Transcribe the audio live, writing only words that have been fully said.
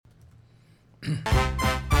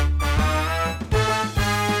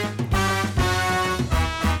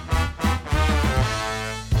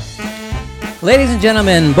Ladies and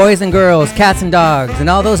gentlemen, boys and girls, cats and dogs, and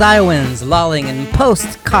all those Iowans lolling in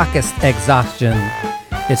post-caucus exhaustion.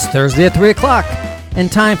 It's Thursday at 3 o'clock,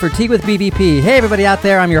 and time for Tea with BVP. Hey, everybody out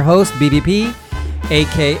there, I'm your host, BVP,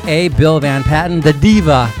 a.k.a. Bill Van Patten, the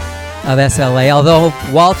diva of SLA. Although,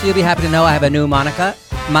 Walter, you'll be happy to know I have a new Monica.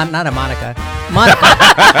 Not a Monica. Monica.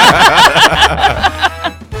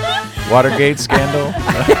 Watergate scandal?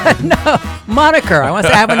 No, moniker. I want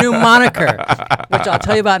to have a new moniker, which I'll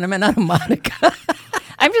tell you about in a minute. Not a Monica.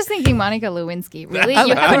 I'm just thinking Monica Lewinsky. Really? Of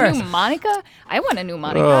You have a course. new Monica? I want a new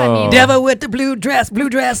Monica. I mean, Devil with the blue dress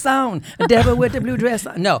on. Devil with the blue dress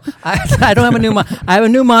on. No, I don't have a new I have a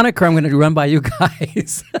new moniker I'm going to run by you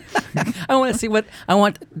guys. I want to see what I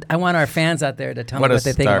want our fans out there to tell me what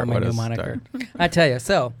they think about my new moniker. I tell you.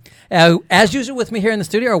 So, as usual with me here in the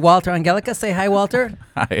studio are Walter Angelica. Say hi, Walter.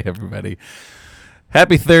 Hi, everybody.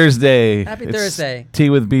 Happy Thursday. Happy It's Thursday.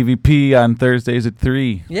 Tea with BVP on Thursdays at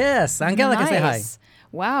 3. Yes, Angelica, say hi. nice.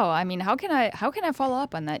 Wow. I mean, how can I follow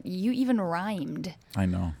up on that? You even rhymed. I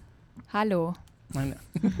know. Hello.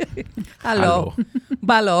 Hello.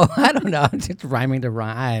 Balo. I don't know. Just rhyming to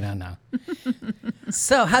rhyme. I don't know.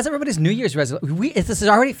 So, how's everybody's New Year's resolution? This is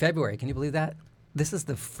already February. Can you believe that? This is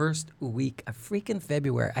the first week of freaking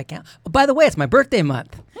February. I can't. Oh, by the way, it's my birthday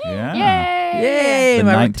month. Yeah. Yay! The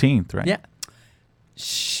my 19th, right? Yeah.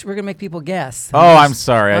 Shh, we're going to make people guess. Oh, I'm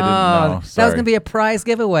sorry. I didn't know. That was going to be a prize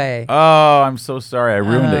giveaway. Oh, I'm so sorry. I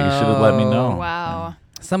ruined it. You should have let me know. Wow.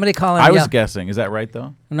 Somebody call him. I was guessing. Is that right,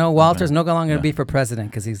 though? No, Walter's no longer going to be for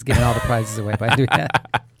president because he's giving all the prizes away by doing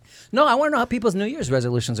that. No, I want to know how people's New Year's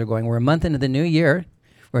resolutions are going. We're a month into the new year.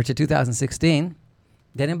 We're to 2016.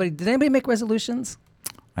 Did anybody make resolutions?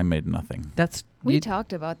 I made nothing. We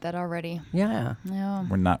talked about that already. Yeah. No.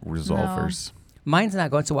 We're not resolvers. Mine's not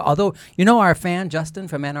going so well. Although, our fan, Justin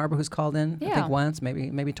from Ann Arbor, who's called in, I Yeah. think once,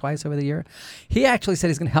 maybe twice over the year, he actually said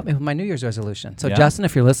he's going to help me with my New Year's resolution. So, Yeah. Justin,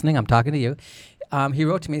 if you're listening, I'm talking to you. He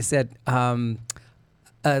wrote to me and said,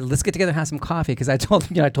 let's get together and have some coffee because I told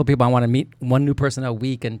people I want to meet one new person a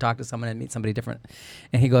week and talk to someone and meet somebody different.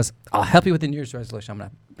 And he goes, I'll help you with the New Year's resolution. I'm going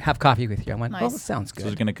to have coffee with you. I went, Nice. oh, that sounds good. So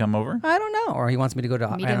he's going to come over? I don't know. Or he wants me to go to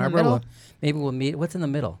Meet Ann in the Arbor. middle? Maybe we'll meet. What's in the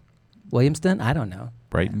middle? Williamston? I don't know.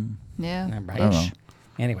 Brighton? Yeah. Right. I don't know.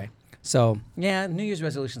 Anyway, so yeah, New Year's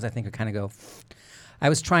resolutions I think are kind of go. I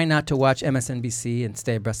was trying not to watch MSNBC and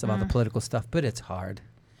stay abreast of all the political stuff, but it's hard.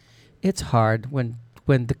 It's hard when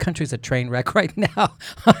the country's a train wreck right now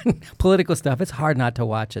on political stuff. It's hard not to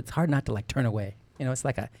watch it. It's hard not to turn away. It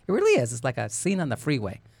really is. It's like a scene on the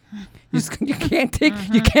freeway. You can't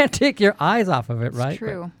take your eyes off of it, right? It's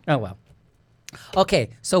true. Oh well.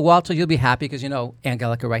 Okay, so Walter, you'll be happy because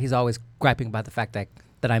Angelica, right? He's always griping about the fact that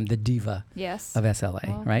I'm the diva Yes. of SLA,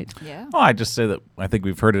 Well, right? Yeah. Oh, I just say that I think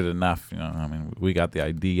we've heard it enough. We got the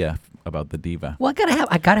idea about the diva. Well, I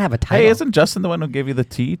gotta have a title. Hey, isn't Justin the one who gave you the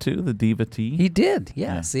tea too? The diva tea? He did?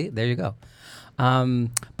 Yeah. Yeah. See, there you go.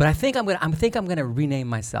 But I think I'm gonna rename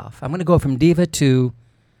myself. I'm gonna go from diva to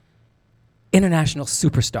international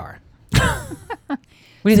superstar. What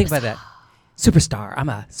do you think about that? Superstar. I'm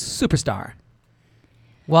a superstar.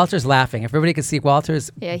 Walter's laughing. If everybody could see, Walter's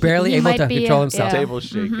Yeah, barely he able might to be, control himself. yeah. Table's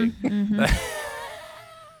shaking.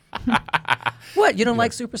 What? You don't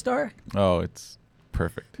like superstar? Oh, it's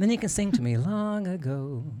perfect. Then you can sing to me long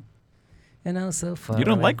ago. And oh, so far. You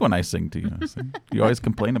don't away." like when I sing to you. You always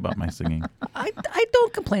complain about my singing. I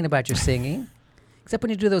don't complain about your singing, except when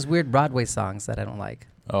you do those weird Broadway songs that I don't like.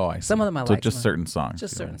 Oh, I see. Some of them I So like, just some of- certain songs.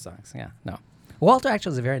 Just you certain know. songs, yeah. No. Walter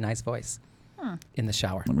actually has a very nice voice in the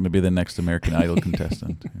shower. I'm going to be the next American Idol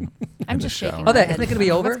contestant. I'm in the just shaking. shower. my Oh, that, head. isn't it going to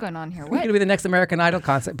be over? What's going on here? It's What? going to be the next American Idol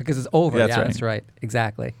concert because it's over. That's yeah, right. that's right.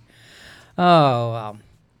 Exactly. Oh, wow.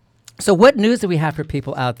 So what news do we have for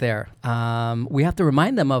people out there? We have to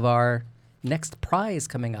remind them of our next prize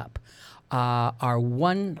coming up. I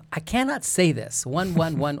cannot say this.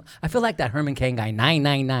 111. I feel like that Herman Cain guy.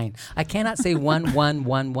 999. I cannot say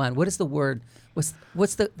 1111. What is the word? What's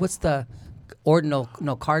the ordinal?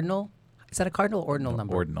 No, cardinal. Is that a cardinal or ordinal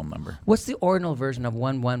number? Ordinal number. What's the ordinal version of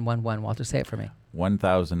 1111? Walter, say it for me.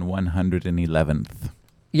 1,111th.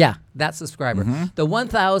 Yeah, that subscriber. The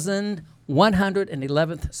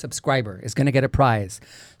 1,111th subscriber is going to get a prize.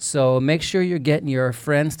 So make sure you're getting your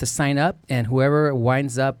friends to sign up, and whoever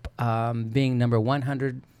winds up being number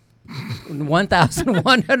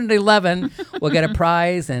 1,111 will get a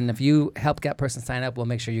prize. And if you help that person sign up, we'll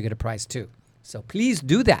make sure you get a prize too. So please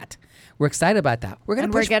do that. We're excited about that. We're gonna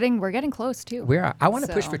And push. we're getting close too. We are. I want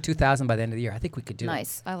to push So- for 2,000 by the end of the year. I think we could do it.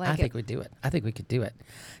 Nice. I like I it. think we do it. I think we could do it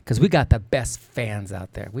because we got the best fans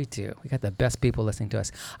out there. We do. We got the best people listening to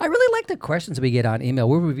us. I really like the questions we get on email.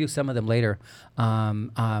 We'll review some of them later.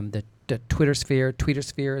 The Twitter sphere,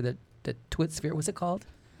 the Twit sphere. What's it called?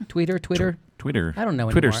 Twitter. Twitter. I don't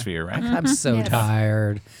know Twitter anymore. sphere, right? I'm so Yes.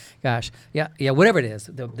 tired. Gosh, yeah, whatever it is,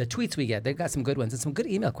 the tweets we get, they've got some good ones and some good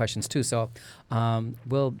email questions too. So,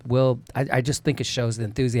 I just think it shows the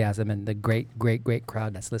enthusiasm and the great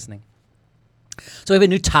crowd that's listening. So we have a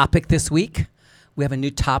new topic this week. I'm going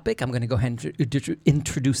to go ahead and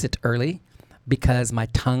introduce it early because my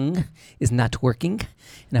tongue is not working.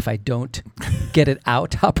 And if I don't get it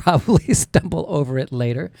out, I'll probably stumble over it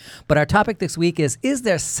later. But our topic this week is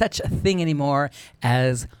there such a thing anymore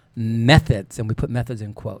as methods? And we put methods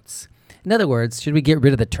in quotes. In other words, should we get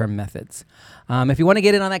rid of the term methods? If you want to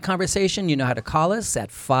get in on that conversation, you know how to call us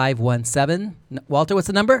at 517. Walter, what's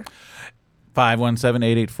the number?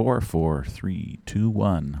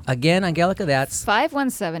 517-884-4321. Again, Angelica, that's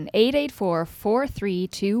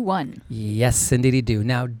 517-884-4321. yes, indeed you do.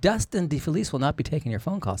 Now, Dustin DeFelice will not be taking your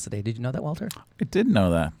phone calls today. Did you know that, Walter? I did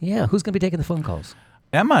know that. Yeah, who's going to be taking the phone calls?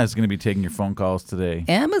 Emma is going to be taking your phone calls today.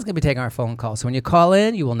 Emma's going to be taking our phone calls. So when you call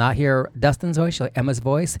in, you will not hear Dustin's voice, you'll hear Emma's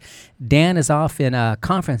voice. Dan is off in a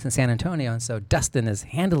conference in San Antonio, and so Dustin is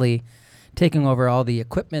handily taking over all the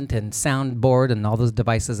equipment and soundboard and all those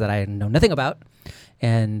devices that I know nothing about.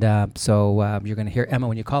 And so you're going to hear Emma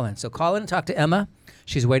when you call in. So call in and talk to Emma.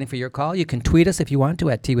 She's waiting for your call. You can tweet us if you want to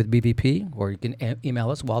at TWithBVP, or you can email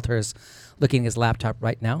us. Walter is looking at his laptop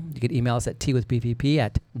right now. You can email us at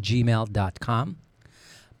twithbvp@gmail.com.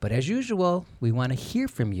 But as usual, we want to hear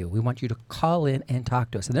from you. We want you to call in and talk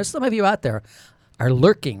to us. And there's some of you out there are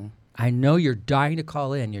lurking. I know you're dying to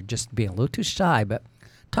call in. You're just being a little too shy, but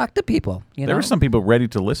talk to people. There were some people ready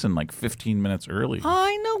to listen like 15 minutes early.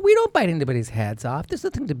 I know. We don't bite anybody's heads off. There's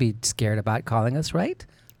nothing to be scared about calling us, right?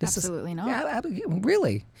 Absolutely not. Yeah,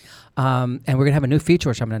 really. And we're going to have a new feature,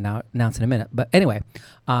 which I'm going to announce in a minute. But anyway,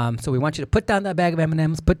 so we want you to put down that bag of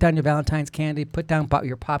M&Ms, put down your Valentine's candy, put down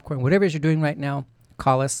your popcorn, whatever it is you're doing right now.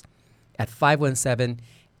 Call us at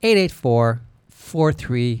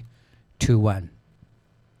 517-884-4321.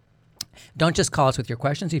 Don't just call us with your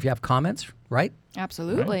questions. If you have comments, right?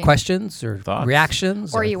 Absolutely. Questions or Thoughts.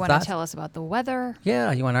 reactions. Or you want to thoughts. tell us about the weather.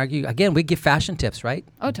 Yeah, you want to argue. Again, we give fashion tips, right?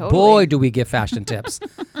 Oh, totally. Boy, do we give fashion tips.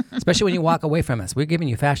 Especially when you walk away from us. We're giving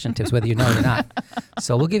you fashion tips, whether you know it or not.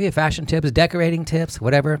 So we'll give you fashion tips, decorating tips,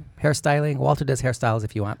 whatever, hairstyling. Walter does hairstyles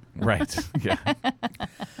if you want. Right. Yeah.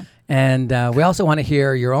 And we also want to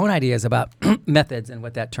hear your own ideas about methods and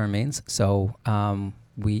what that term means. So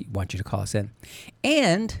we want you to call us in.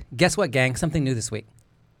 And guess what, gang? Something new this week.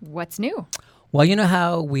 What's new? Well, you know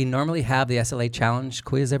how we normally have the SLA Challenge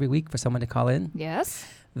quiz every week for someone to call in? Yes.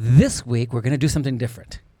 This week, we're going to do something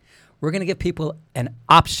different. We're going to give people an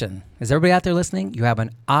option. Is everybody out there listening? You have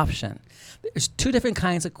an option. There's two different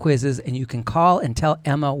kinds of quizzes, and you can call and tell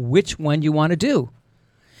Emma which one you want to do.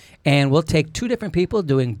 And we'll take two different people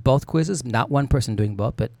doing both quizzes, not one person doing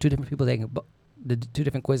both, but two different people taking the two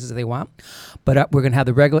different quizzes that they want. But we're going to have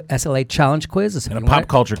the regular SLA Challenge quiz. And a pop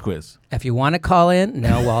culture quiz. If you want to call in,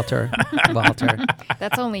 no, Walter. Walter.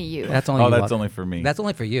 That's only you. That's only Oh, you, that's Walter. only for me. That's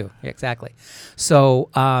only for you. Yeah, exactly. So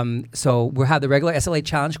we'll have the regular SLA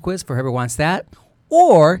Challenge quiz for whoever wants that.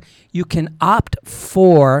 Or you can opt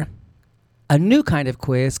for a new kind of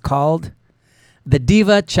quiz called the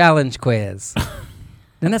Diva Challenge Quiz.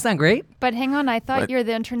 Doesn't that sound great? But hang on, I thought What? you're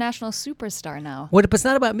the international superstar now. Well, it's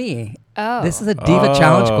not about me. Oh. This is a Diva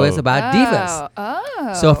Challenge quiz Oh. about divas.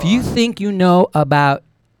 Oh. So if you think you know about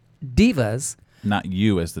divas, Not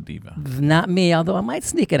you as the diva. not me, although I might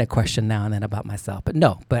sneak in a question now and then about myself. But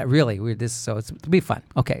no, but really, it'll be fun.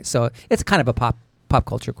 Okay, so it's kind of a pop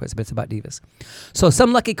culture quiz, but it's about divas. So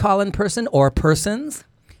some lucky call-in person or persons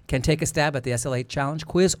can take a stab at the SLA Challenge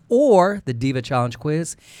Quiz or the Diva Challenge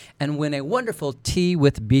Quiz and win a wonderful Tea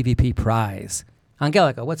with BVP prize.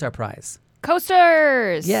 Angelica, what's our prize?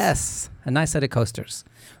 Coasters. Yes, a nice set of coasters.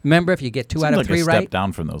 Remember, if you get 2 Seems out of like 3 a right. step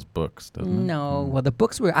down from those books, doesn't it? No, well, the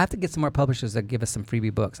books I have to get some more publishers that give us some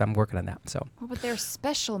freebie books. I'm working on that. So Oh, but they're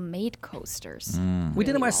special made coasters. we did them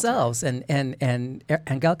Really, Walter. ourselves, and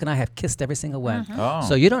Angelica and I have kissed every single one. Oh.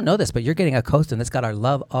 So you don't know this, but you're getting a coaster that's got our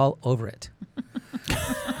love all over it.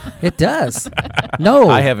 It does. No,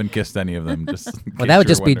 I haven't kissed any of them. Just well, that would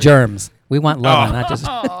just be germs. We want love, and not just.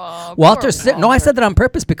 Oh, Walter's poor sick. No, I Walter. said that on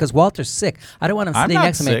purpose because Walter's sick. I don't want him I'm sitting not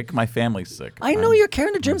next to me. sick. My family's sick. I know you're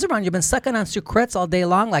carrying the germs around. You've been sucking on sucrets all day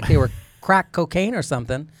long like they were crack cocaine or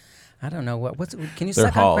something. I don't know what's. Can you They're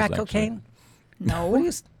suck on Halls, crack actually. cocaine? No. What do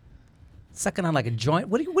you? Sucking on like a joint.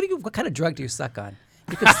 What kind of drug do you suck on?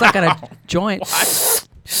 You can suck on a joint.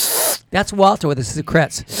 That's Walter with his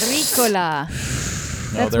secrets. Ricola.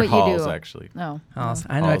 No, That's they're what Halls, you do. actually. No. Halls.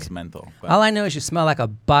 I know. Halls menthol. But All I know is you smell like a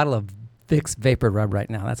bottle of Vicks Vapor Rub right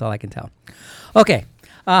now. That's all I can tell. Okay.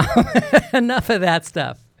 Enough of that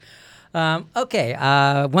stuff. Okay.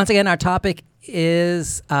 Once again, our topic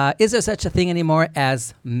is there such a thing anymore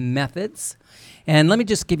as methods? And let me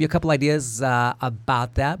just give you a couple ideas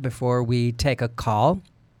about that before we take a call.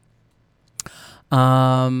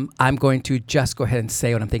 I'm going to just go ahead and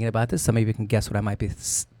say what I'm thinking about this. Some of you can guess what I might be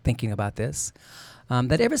thinking about this.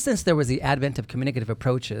 That ever since there was the advent of communicative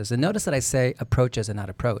approaches, and notice that I say approaches and not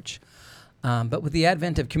approach, but with the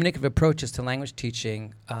advent of communicative approaches to language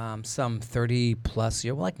teaching some 30 plus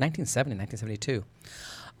years, well, like 1970, 1972,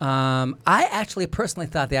 I actually personally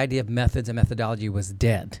thought the idea of methods and methodology was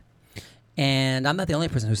dead. And I'm not the only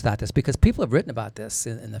person who's thought this, because people have written about this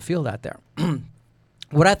in the field out there.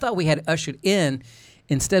 What I thought we had ushered in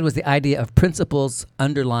instead was the idea of principles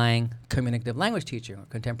underlying communicative language teaching or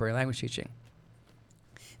contemporary language teaching.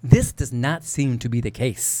 This does not seem to be the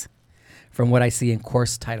case from what I see in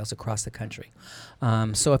course titles across the country.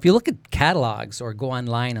 So if you look at catalogs or go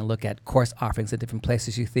online and look at course offerings at different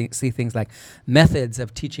places, you see things like methods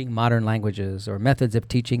of teaching modern languages, or methods of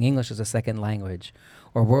teaching English as a second language,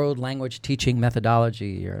 or world language teaching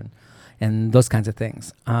methodology, and those kinds of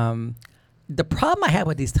things. The problem I have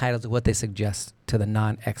with these titles is what they suggest to the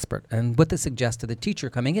non-expert and what they suggest to the teacher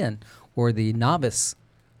coming in or the novice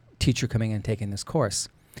teacher coming in and taking this course.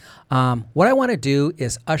 What I want to do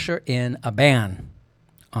is usher in a ban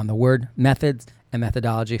on the word methods and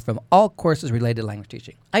methodology from all courses related to language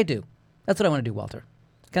teaching. I do. That's what I want to do, Walter.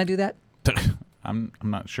 Can I do that? I'm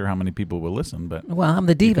not sure how many people will listen, but Well, I'm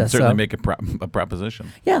the diva. you can certainly so make a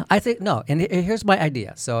proposition. Yeah, I think no. And here's my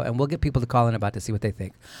idea. And we'll get people to call in about to see what they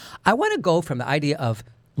think. I want to go from the idea of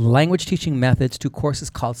language teaching methods to courses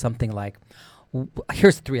called something like,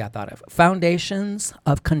 here's three I thought of: Foundations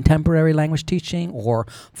of Contemporary Language Teaching, or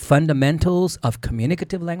Fundamentals of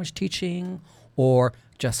Communicative Language Teaching, or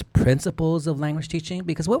just Principles of Language Teaching.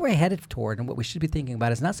 Because what we're headed toward and what we should be thinking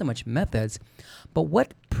about is not so much methods, but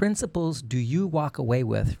what principles do you walk away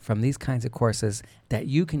with from these kinds of courses that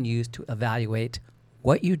you can use to evaluate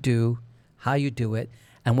what you do, how you do it,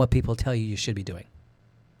 and what people tell you should be doing.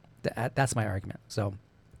 That's my argument. So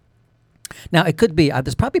now it could be,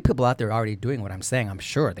 there's probably people out there already doing what I'm saying. I'm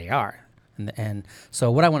sure they are. And so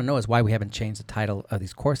what I want to know is why we haven't changed the title of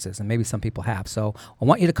these courses, and maybe some people have. So I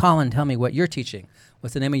want you to call and tell me what you're teaching,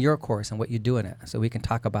 what's the name of your course, and what you do in it, so we can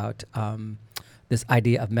talk about this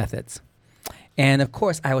idea of methods. And of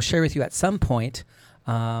course, I will share with you at some point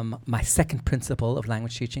my second principle of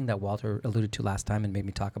language teaching that Walter alluded to last time and made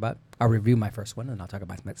me talk about. I'll review my first one, and I'll talk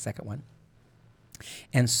about my second one.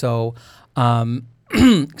 And so,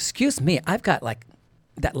 excuse me, I've got like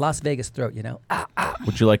that Las Vegas throat, you know.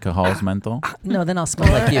 Would you like a Halls menthol? No, then I'll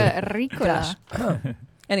smell like you. Ricola. Gosh.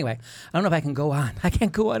 Anyway, I don't know if I can go on. I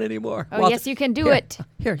can't go on anymore. Oh, yes, you can do it.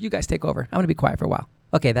 Here, you guys take over. I'm going to be quiet for a while.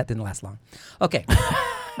 Okay, that didn't last long. Okay.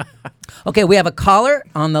 Okay, we have a caller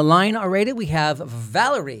on the line already. We have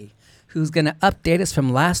Valerie, who's going to update us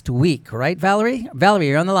from last week. Right, Valerie? Valerie,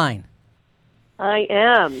 you're on the line. I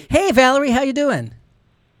am. Hey, Valerie, how you doing?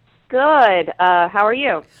 Good. How are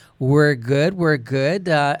you? We're good. We're good.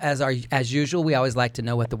 As usual, we always like to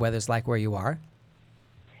know what the weather's like where you are.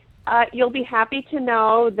 You'll be happy to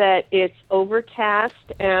know that it's overcast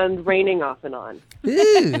and raining off and on.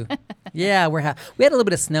 Ooh. Yeah, we had a little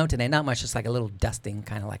bit of snow today. Not much, just like a little dusting,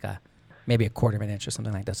 kind of like maybe a quarter of an inch or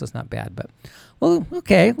something like that. So it's not bad. But well,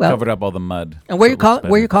 okay. Well, Covered up all the mud. And where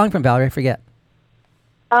so you calling from, Valerie? I forget.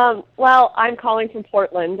 Well, I'm calling from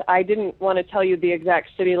Portland. I didn't want to tell you the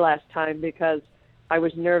exact city last time because I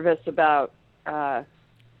was nervous about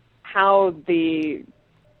how the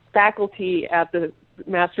faculty at the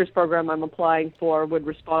master's program I'm applying for would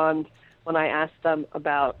respond when I asked them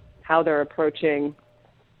about how they're approaching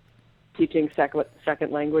teaching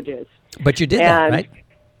second languages. But you did that, right?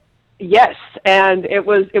 Yes, and it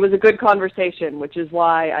was a good conversation, which is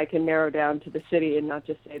why I can narrow down to the city and not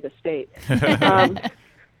just say the state.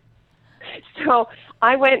 So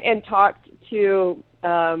I went and talked to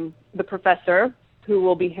the professor who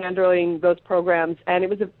will be handling those programs, and it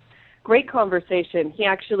was a great conversation. He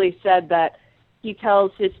actually said that he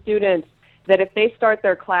tells his students that if they start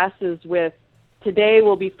their classes with, today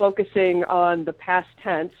we'll be focusing on the past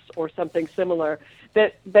tense or something similar,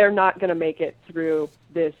 that they're not going to make it through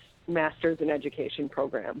this Master's in Education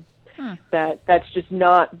program. That's just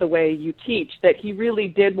not the way you teach, that he really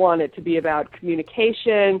did want it to be about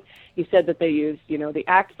communication. He said that they used, the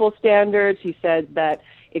ACTFL standards. He said that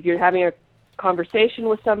if you're having a conversation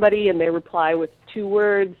with somebody and they reply with 2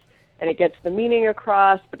 words and it gets the meaning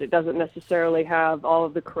across, but it doesn't necessarily have all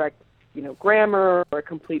of the correct, grammar or a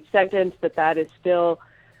complete sentence, that is still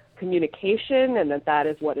communication and that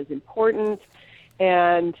is what is important.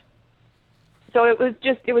 And so it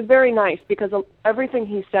was very nice because everything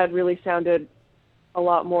he said really sounded a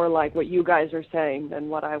lot more like what you guys are saying than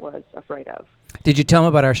what I was afraid of. Did you tell him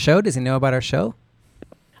about our show? Does he know about our show?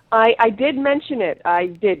 I did mention it. I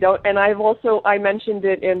did. And I mentioned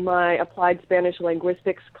it in my applied Spanish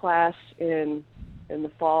linguistics class in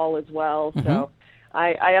the fall as well. Mm-hmm. So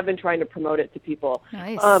I have been trying to promote it to people.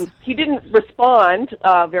 Nice. He didn't respond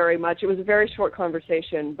very much. It was a very short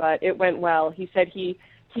conversation, but it went well. He said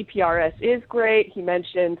TPRS is great. He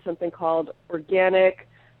mentioned something called organic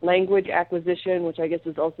language acquisition, which I guess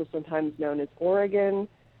is also sometimes known as Oregon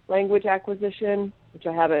language acquisition, which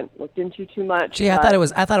I haven't looked into too much. Gee, I thought it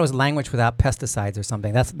was language without pesticides or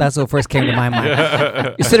something. That's what first came to my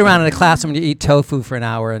mind. You sit around in a classroom and you eat tofu for an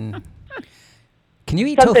hour, and can you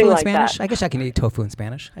eat something tofu in like Spanish? That. I guess I can eat tofu in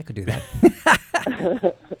Spanish. I could do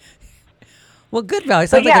that. Well, good, Valerie.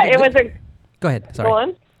 But yeah, it was a. Go ahead. Sorry. Go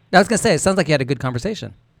on. I was going to say, it sounds like you had a good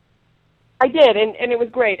conversation. I did, and it was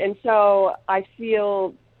great. And so I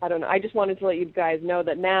feel, I don't know, I just wanted to let you guys know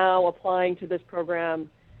that now applying to this program,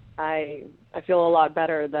 I feel a lot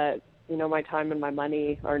better that, my time and my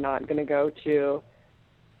money are not going to go to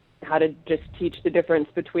how to just teach the difference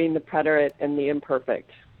between the preterite and the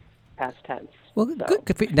imperfect past tense. Well,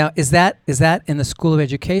 good for you. Now, is that in the School of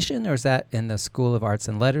Education, or is that in the School of Arts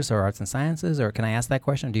and Letters or Arts and Sciences, or can I ask that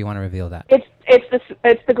question, or do you want to reveal that?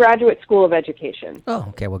 It's the Graduate School of Education. Oh,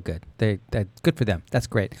 okay. Well, good. Good for them. That's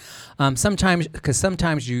great. Sometimes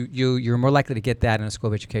you're more likely to get that in a School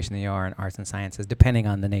of Education than you are in Arts and Sciences, depending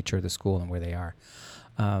on the nature of the school and where they are.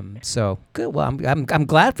 So good. Well, I'm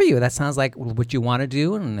glad for you. That sounds like what you want to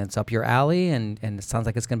do, and it's up your alley, and it sounds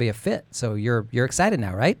like it's going to be a fit. So you're excited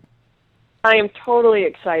now, right? I am totally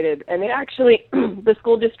excited. And actually, the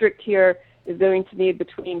school district here is going to need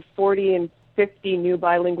between 40 and 50 new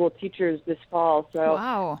bilingual teachers this fall. So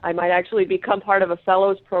wow. I might actually become part of a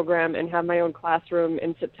fellows program and have my own classroom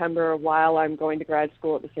in September while I'm going to grad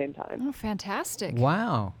school at the same time. Oh, fantastic.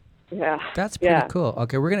 Wow. Yeah. That's pretty cool.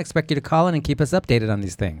 Okay, we're going to expect you to call in and keep us updated on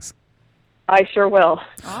these things. I sure will.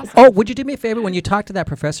 Awesome. Oh, would you do me a favor when you talk to that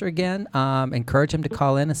professor again? Encourage him to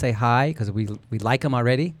call in and say hi, because we like him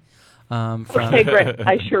already. Okay, great.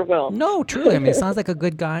 I sure will. No, truly. I mean, he sounds like a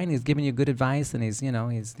good guy, and he's giving you good advice, and he's I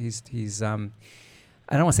don't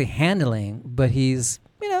want to say handling, but he's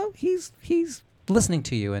listening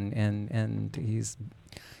to you, and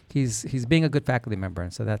he's being a good faculty member,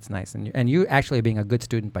 and so that's nice. And you actually being a good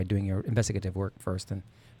student by doing your investigative work first and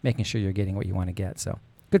making sure you're getting what you want to get. So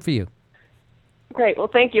good for you. Great. Well,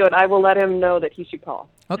 thank you, and I will let him know that he should call.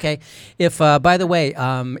 Okay. If, by the way,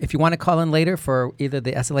 if you want to call in later for either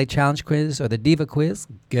the SLA Challenge Quiz or the Diva Quiz,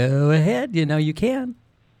 go ahead. You can.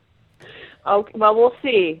 Okay, well, we'll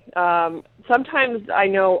see. Sometimes I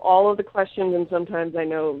know all of the questions, and sometimes I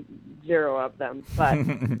know 0 of them. But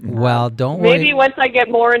well, don't worry. Maybe once I get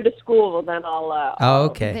more into school, then I'll.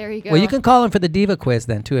 Okay. There you go. Well, you can call in for the Diva Quiz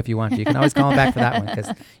then too if you want to. You can always call in back for that one,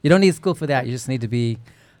 because you don't need school for that. You just need to be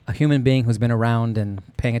a human being who's been around and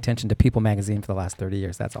paying attention to People magazine for the last 30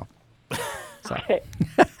 years. That's all. So. Okay.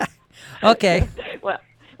 Okay.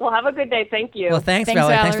 Well, have a good day. Thank you. Well, thanks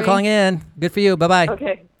Valerie. Thanks for calling in. Good for you. Bye-bye.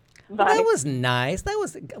 Okay. Bye. Well, that was nice.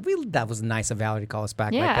 That was nice of Valerie to call us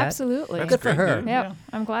back Yeah, like that. absolutely. Good for her. Yeah,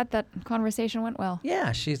 I'm glad that conversation went well.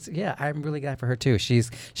 Yeah, I'm really glad for her too. She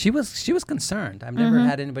was concerned. I've never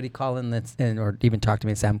had anybody call in or even talk to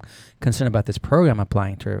me and say, I'm concerned about this program I'm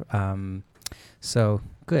applying to. So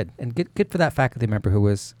good. And good for that faculty member who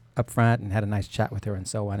was upfront and had a nice chat with her and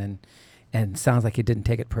so on, and sounds like he didn't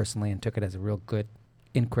take it personally and took it as a real good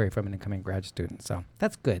inquiry from an incoming grad student. So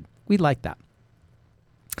that's good. We like that.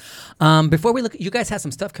 Before we look, you guys have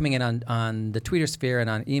some stuff coming in on the Twitter sphere and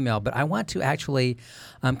on email, but I want to actually,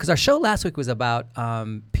 because our show last week was about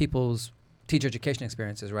people's teacher education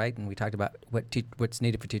experiences, right? And we talked about what's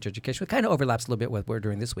needed for teacher education. It kind of overlaps a little bit with what we're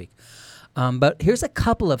doing this week. But here's a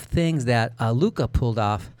couple of things that Luca pulled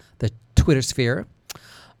off the Twitter sphere.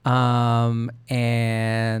 And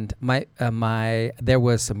there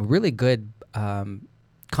was some really good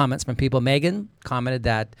comments from people. Megan commented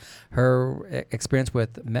that her experience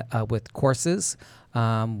with courses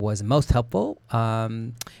was most helpful.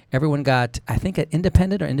 Everyone got, I think, an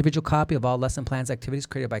independent or individual copy of all lesson plans activities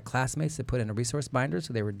created by classmates to put in a resource binder,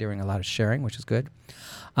 so they were doing a lot of sharing, which is good.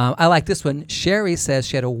 I like this one. Sherry says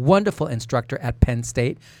she had a wonderful instructor at Penn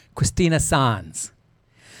State, Christina Sanz,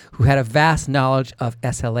 who had a vast knowledge of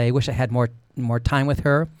SLA. Wish I had more more time with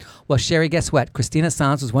her. Well, Sherry, guess what? Christina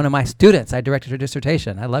Sanz was one of my students. I directed her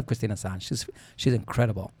dissertation. I love Christina Sanz. She's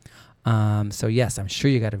incredible. So yes, I'm sure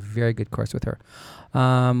you got a very good course with her.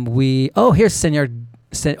 Here's Senor.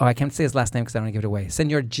 I can't say his last name because I don't want to give it away.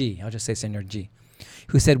 Senor G. I'll just say Senor G,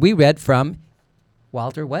 who said we read from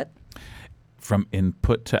Walter. What? From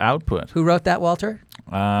input to output. Who wrote that, Walter?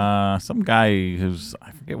 Some guy who's,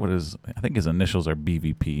 I forget what I think his initials are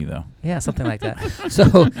BVP though. Yeah, something like that.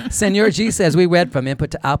 So Senor G says we read from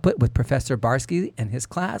input to output with Professor Barsky and his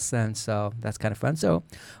class, and so that's kind of fun. So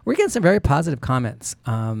we're getting some very positive comments.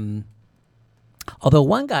 Although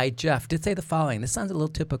one guy, Jeff, did say the following. This sounds a little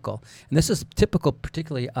typical, and this is typical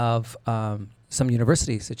particularly of some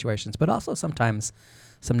university situations, but also sometimes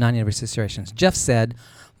some non-university situations. Jeff said,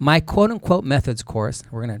 my quote-unquote methods course,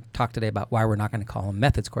 we're going to talk today about why we're not going to call them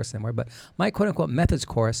methods course anymore, but my quote-unquote methods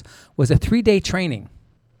course was a 3-day training.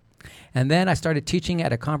 And then I started teaching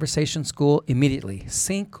at a conversation school immediately,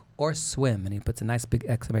 sink or swim. And he puts a nice big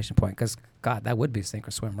exclamation point because, God, that would be sink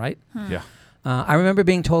or swim, right? Yeah. I remember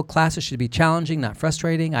being told classes should be challenging, not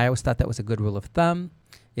frustrating. I always thought that was a good rule of thumb.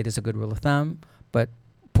 It is a good rule of thumb. But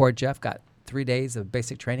poor Jeff got 3 days of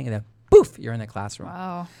basic training and then, poof, you're in the classroom.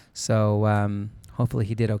 Wow. So hopefully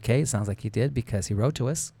he did okay. Sounds like he did because he wrote to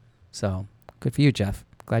us. So good for you, Jeff.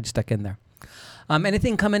 Glad you stuck in there.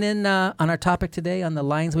 Anything coming in on our topic today on the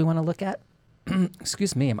lines we want to look at?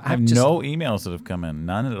 Excuse me. I have no emails that have come in.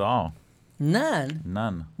 None at all.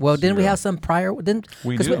 None? Well, didn't we Zero. have some prior? We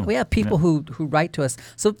do. We have people who write to us.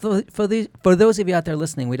 So for those of you out there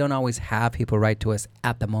listening, we don't always have people write to us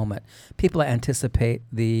at the moment. People anticipate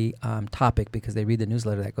the topic because they read the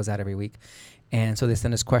newsletter that goes out every week. And so they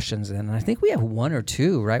send us questions. And I think we have one or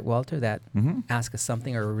two, right, Walter, that ask us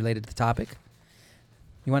something or related to the topic.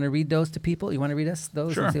 You want to read those to people? You want to read us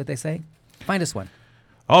those Sure. and see what they say? Find us one.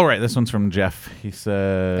 All right, this one's from Jeff. He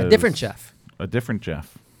says... A different Jeff. A different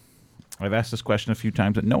Jeff. I've asked this question a few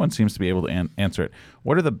times, but no one seems to be able to answer it.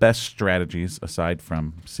 What are the best strategies, aside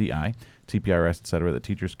from CI, TPRS, et cetera, that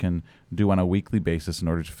teachers can do on a weekly basis in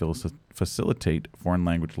order to facilitate foreign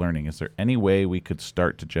language learning? Is there any way we could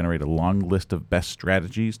start to generate a long list of best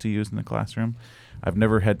strategies to use in the classroom? I've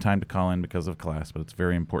never had time to call in because of class, but it's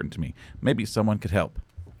very important to me. Maybe someone could help.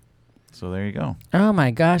 So there you go. Oh,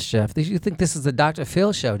 my gosh, Jeff. You think this is the Dr.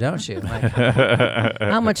 Phil show, don't you? Like,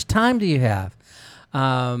 how much time do you have?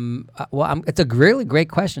 It's a really great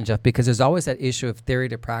question, Jeff, because there's always that issue of theory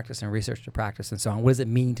to practice and research to practice and so on. What does it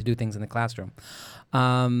mean to do things in the classroom?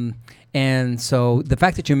 And so the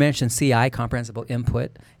fact that you mentioned CI, comprehensible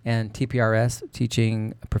input, and TPRS,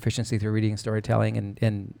 teaching proficiency through reading and storytelling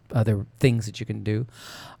and other things that you can do,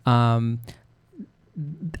 I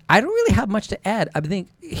don't really have much to add. I think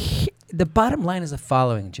the bottom line is the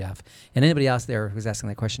following, Jeff, and anybody else there who's asking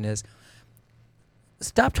that question is,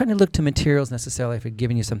 stop trying to look to materials necessarily for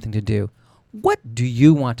giving you something to do. What do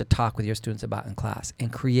you want to talk with your students about in class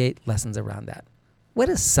and create lessons around that? What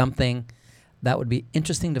is something that would be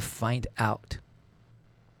interesting to find out?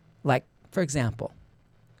 Like, for example,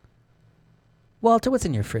 Walter, what's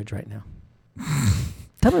in your fridge right now?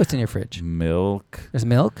 Tell me what's in your fridge. Milk. There's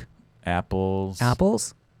milk? Apples.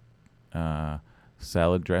 Apples?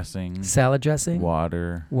 Salad dressing. Salad dressing?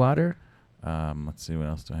 Water. Water? Let's see, what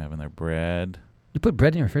else do I have in there? Bread. You put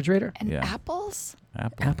bread in your refrigerator? And Yeah. apples?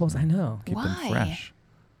 Apples, I know. Keep Why? them fresh.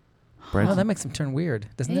 Oh, that makes them turn weird,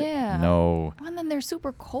 doesn't it? Yeah. No. Well, and then they're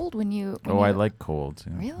super cold when you... I like cold.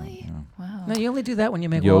 Yeah. Really? Yeah. Wow. No, you only do that when you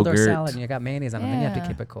make Waldorf Yogurt. salad and you got mayonnaise on them. Then you have to Yeah.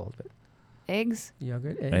 keep it cold. But Eggs?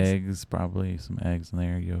 yogurt, eggs. Eggs, probably some eggs in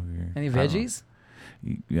there, yogurt. Any I don't know. veggies?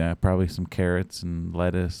 Yeah, probably some carrots and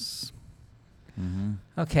lettuce.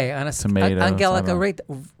 Okay, on a Tomatoes, I Angelica,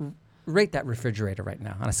 don't- rate that refrigerator right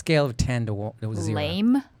now on a scale of 10 to 0.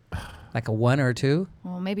 Lame? Like a 1 or a 2?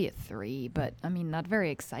 Well, maybe a 3, but I mean, not very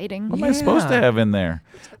exciting. What am I supposed to Yeah. have in there?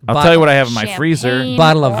 I'll tell you what I have in my freezer. Champagne,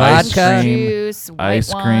 Bottle of orange vodka. juice, white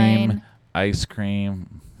Ice wine. cream. Ice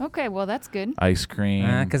cream. Okay, well, that's good. Ice cream.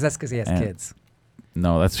 That's because he has and- kids.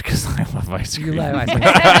 No, that's because I love ice cream. You love ice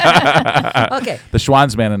cream. Okay. The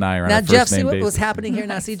Schwansman and I are on Now, a Jeff, first see name what basis. was happening here?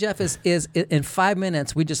 Now, see, Jeff, is in 5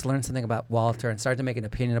 minutes, we just learned something about Walter and started to make an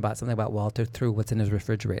opinion about something about Walter through what's in his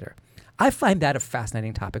refrigerator. I find that a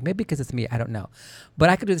fascinating topic. Maybe because it's me, I don't know. But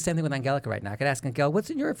I could do the same thing with Angelica right now. I could ask Angelica, what's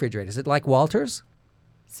in your refrigerator? Is it like Walter's?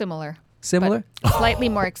 Similar. Similar? but slightly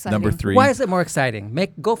more exciting. Number 3. Why is it more exciting?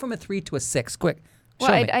 Go from a 3 to a 6, quick. Well,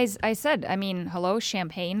 Show me. I said, I mean, hello,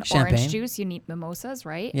 champagne, Champagne. orange juice. You need mimosas,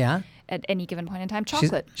 right? Yeah. At any given point in time. She's,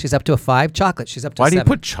 Chocolate. she's up to a 5. Chocolate. She's up to Why a do 7.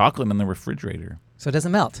 you put chocolate in the refrigerator? So it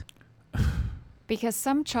doesn't melt. Because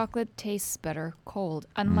some chocolate tastes better cold,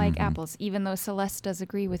 unlike apples, even though Celeste does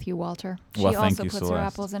agree with you, Walter. She Well, thank also you, puts her Celeste.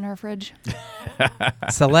 apples in her fridge.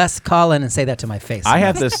 Celeste, call in and say that to my face. I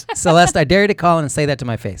have this. Celeste, I dare you to call in and say that to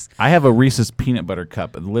my face. I have a Reese's peanut butter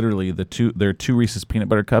cup. And literally, there are 2 Reese's peanut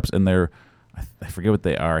butter cups, and they're I forget what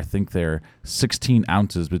they are. I think they're 16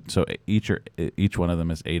 ounces, but so each one of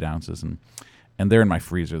them is 8 ounces, and they're in my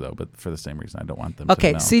freezer though. But for the same reason, I don't want them. Okay,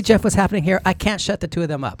 to melt, see, Jeff, what's happening here? I can't shut the 2 of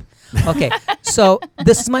them up. Okay, so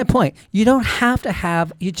this is my point. You don't have to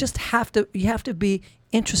have. You just have to. You have to be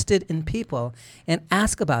interested in people and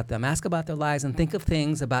ask about them, ask about their lives, and think of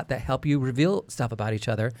things about that help you reveal stuff about each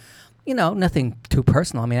other. You know, nothing too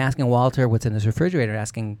personal. I mean, asking Walter what's in his refrigerator,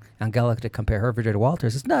 asking Angelica to compare her refrigerator to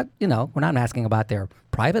Walter's, it's not, you know, we're not asking about their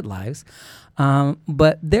private lives.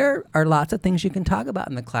 But there are lots of things you can talk about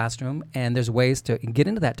in the classroom, and there's ways to get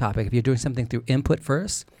into that topic. If you're doing something through input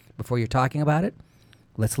first, before you're talking about it,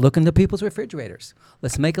 let's look into people's refrigerators.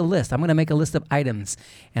 Let's make a list. I'm going to make a list of items,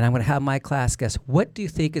 and I'm going to have my class guess, what do you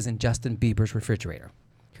think is in Justin Bieber's refrigerator?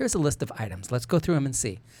 Here's a list of items. Let's go through them and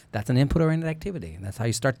see. That's an input-oriented activity, and that's how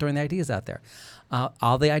you start throwing the ideas out there.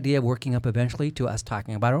 All the idea working up eventually to us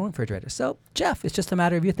talking about our own refrigerator. So, Jeff, it's just a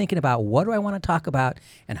matter of you thinking about what do I want to talk about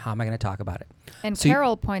and how am I going to talk about it. And So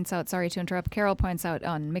Carol points out, sorry to interrupt, Carol points out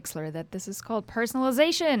on Mixler that this is called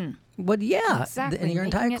personalization. Well, yeah, Exactly, your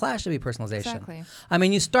entire making it- class should be personalization. Exactly. I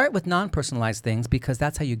mean, you start with non-personalized things because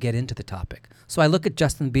that's how you get into the topic. So I look at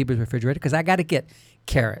Justin Bieber's refrigerator because I got to get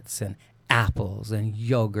carrots and apples and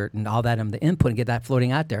yogurt and all that in the input and get that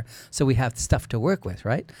floating out there so we have stuff to work with,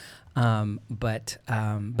 right? But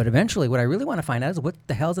eventually what I really want to find out is what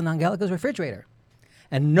the hell's in Angelica's refrigerator?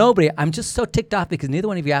 And I'm just so ticked off because neither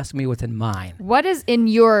one of you asked me what's in mine. What is in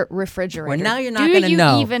your refrigerator? Well, now you're not Do gonna you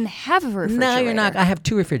know. even have a refrigerator? No, you're not. I have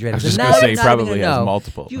 2 refrigerators. I was just And gonna now say, you're he not probably even gonna has know.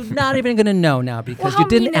 multiple. You're not even going to know now because Well, you how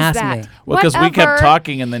didn't mean is ask that? me. Well, because we Whatever. kept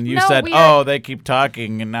talking, and then you No, said, we are- "Oh, they keep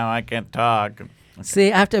talking, and now I can't talk."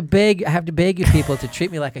 See, I have to beg you people to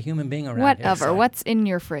treat me like a human being around here. Whatever. so- What's in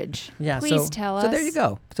your fridge? Yeah, Please so, tell us. So there you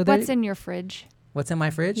go. So What's in your fridge? What's in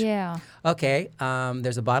my fridge? Yeah. Okay.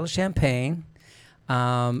 There's a bottle of champagne.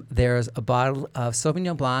 There's a bottle of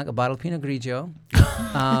Sauvignon Blanc, a bottle of Pinot Grigio.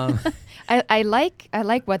 I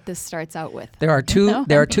like what this starts out with. There are two. know?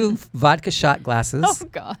 There are 2 vodka shot glasses Oh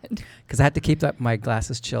God. because I had to keep my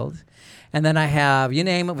glasses chilled. And then I have, you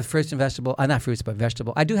name it, with fruits and vegetable. Not fruits, but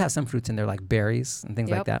vegetable. I do have some fruits in there, like berries and things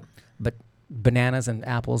like Yep. that. But bananas and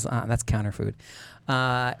apples, that's counter food.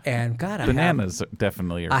 And God, Bananas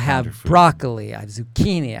definitely are. I have counterfood. broccoli, I have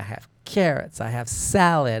zucchini, I have carrots, I have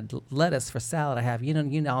salad, lettuce for salad. I have, you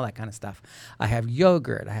know all that kind of stuff. I have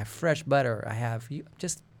yogurt. I have fresh butter. I have,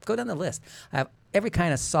 just go down the list. I have every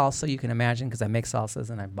kind of salsa you can imagine because I make salsas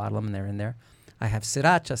and I bottle them and they're in there. I have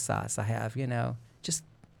sriracha sauce. I have, just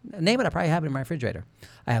name it. I probably have it in my refrigerator.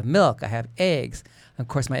 I have milk. I have eggs. Of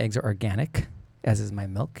course, my eggs are organic, as is my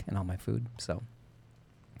milk and all my food. So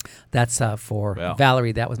that's for Well.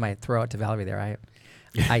 Valerie. That was my throw out to Valerie there.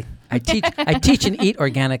 I teach and eat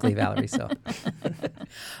organically, Valerie. So,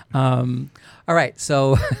 all right.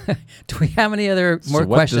 So, do we have any other more So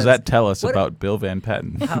what questions? does that tell us What- about Bill Van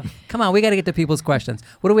Patten? Come on, we got to get to people's questions.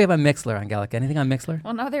 What do we have on Mixler, Angelica? Anything on Mixler?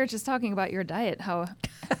 Well, now they were just talking about your diet,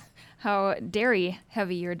 how dairy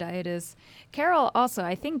heavy your diet is. Carol also,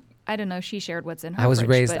 I don't know if she shared what's in her I was fridge,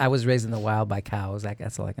 raised. but I was raised in the wild by cows.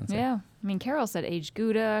 That's all I can say. Yeah. I mean, Carol said aged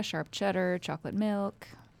Gouda, sharp cheddar, chocolate milk.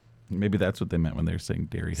 Maybe that's what they meant when they were saying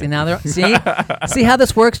dairy. See now, see how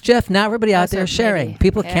this works, Jeff. Now everybody out That's there what sharing. maybe-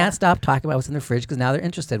 People yeah. can't stop talking about what's in their fridge because now they're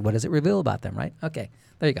interested. What does it reveal about them? Right? Okay,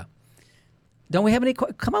 there you go. Don't we have any?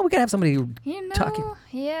 Come on, we gotta have somebody talking.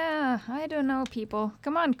 Yeah, I don't know, people.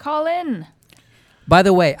 Come on, call in. By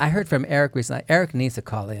the way, I heard from Eric recently. Eric needs to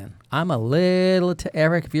call in. I'm a little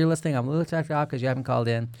Eric. If you're listening, I'm a little ticked off because you haven't called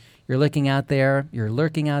in. You're looking out there. You're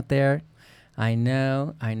lurking out there. I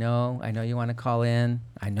know you want to call in.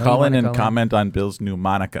 I know. Call you in wanna and comment on Bill's new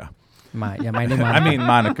moniker. My new moniker. I mean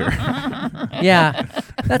moniker. Yeah,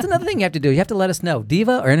 that's another thing you have to do. You have to let us know,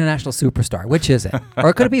 diva or international superstar. Which is it?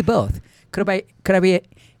 Or could it be both? Could I be an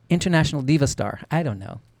international diva star? I don't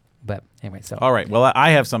know. But anyway, so. All right. Well,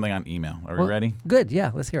 I have something on email. Are we Well, ready? Good.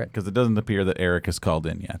 Yeah, let's hear it. Because it doesn't appear that Eric has called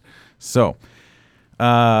in yet. So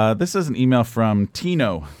this is an email from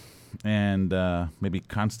Tino and maybe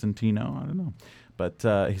Constantino. I don't know.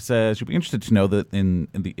 But he says, you'll be interested to know that in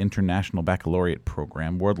the International Baccalaureate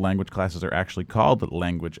program, world language classes are actually called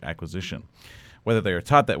language acquisition. Whether they are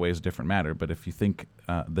taught that way is a different matter, but if you think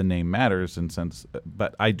the name matters and sends,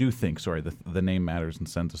 but I do think, the name matters and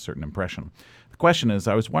sends a certain impression. The question is,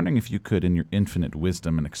 I was wondering if you could, in your infinite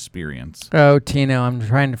wisdom and experience, Oh, Tino, I'm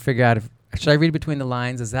trying to figure out should I read between the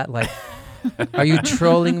lines? Is that like Are you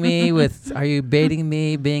trolling me with? Are you baiting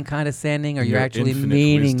me, being condescending? Or are you Your actually infinite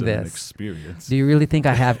meaning wisdom and this? experience. Do you really think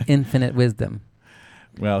I have infinite wisdom?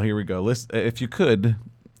 Well, here we go. If you could,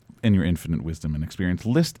 in your infinite wisdom and experience,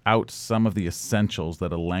 list out some of the essentials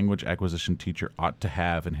that a language acquisition teacher ought to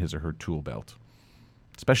have in his or her tool belt,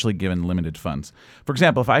 especially given limited funds. For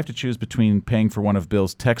example, if I have to choose between paying for one of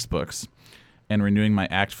Bill's textbooks and renewing my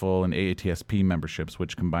ACTFL and AATSP memberships,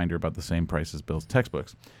 which combined are about the same price as Bill's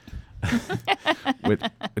textbooks,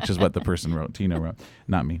 which is what the person wrote, Tino wrote,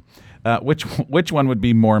 not me. Which one would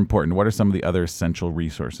be more important? What are some of the other essential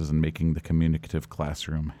resources in making the communicative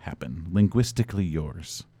classroom happen? Linguistically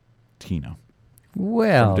yours, Tino.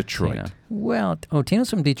 Well, From Detroit. Tino. Well, Tino's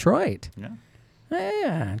from Detroit. Yeah.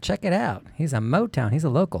 Yeah, check it out. He's a Motown. He's a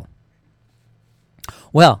local.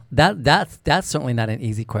 Well, that's certainly not an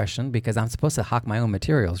easy question because I'm supposed to hawk my own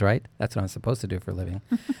materials, right? That's what I'm supposed to do for a living.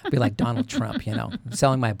 Be like Donald Trump,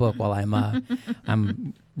 selling my book while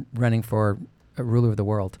I'm running for a ruler of the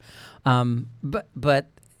world. But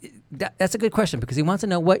that's a good question because he wants to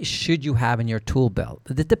know what should you have in your tool belt.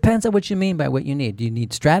 It depends on what you mean by what you need. Do you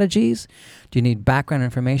need strategies? Do you need background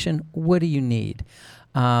information? What do you need?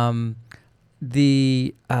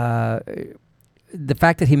 The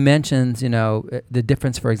fact that he mentions, the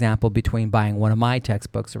difference, for example, between buying one of my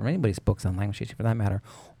textbooks or anybody's books on language teaching for that matter,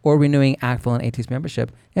 or renewing ACTFL and ATS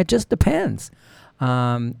membership, it just depends.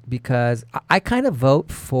 Because I kind of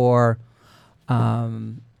vote for I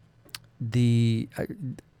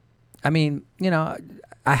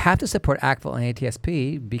have to support ACTFL and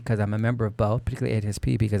ATSP because I'm a member of both, particularly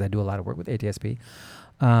ATSP because I do a lot of work with ATSP.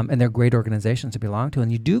 And they're great organizations to belong to.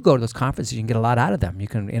 And you do go to those conferences, you can get a lot out of them. You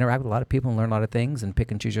can interact with a lot of people and learn a lot of things and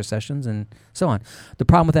pick and choose your sessions and so on. The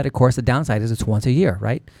problem with that, of course, the downside is it's once a year,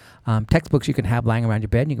 right? Textbooks you can have lying around your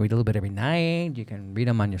bed. You can read a little bit every night. You can read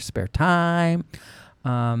them on your spare time.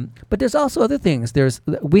 But there's also other things.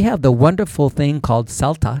 We have the wonderful thing called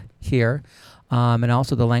CELTA here, and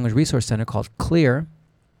also the Language Resource Center called CLEAR,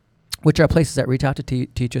 which are places that reach out to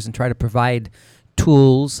teachers and try to provide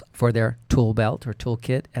tools for their tool belt or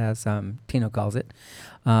toolkit, as Tino calls it,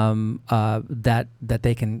 that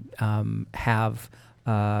they can have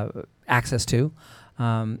access to.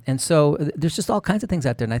 And so there's just all kinds of things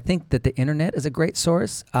out there. And I think that the internet is a great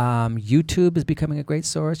source. YouTube is becoming a great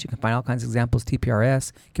source. You can find all kinds of examples,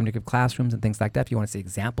 TPRS, communicative classrooms, and things like that if you want to see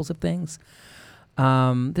examples of things.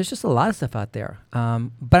 There's just a lot of stuff out there. But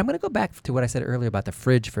I'm going to go back to what I said earlier about the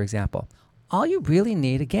fridge, for example. All you really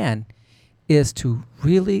need, again, is to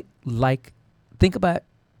really think about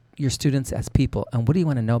your students as people and what do you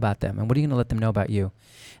want to know about them and what are you going to let them know about you,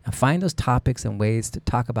 and find those topics and ways to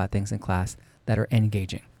talk about things in class that are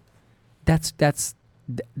engaging. That's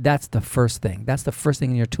the first thing. That's the first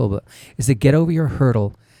thing in your toolbox is to get over your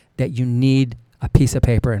hurdle that you need a piece of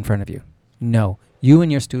paper in front of you. No, you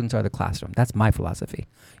and your students are the classroom. That's my philosophy.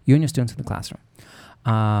 You and your students are the classroom.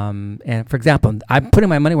 And for example, I'm putting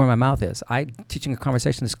my money where my mouth is. I'm teaching a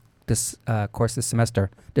conversation this course this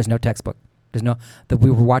semester. There's no textbook.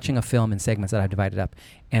 We were watching a film in segments that I've divided up,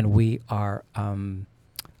 and we are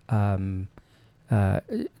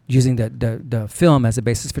using the film as a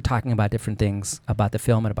basis for talking about different things about the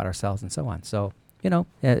film and about ourselves and so on. So,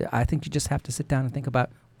 I think you just have to sit down and think about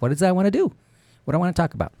what is it I want to do, what I want to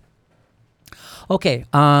talk about. Okay,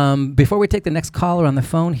 before we take the next caller on the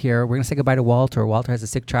phone here, we're going to say goodbye to Walter. Walter has a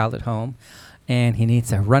sick child at home, and he needs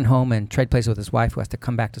to run home and trade places with his wife, who has to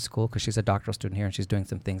come back to school because she's a doctoral student here and she's doing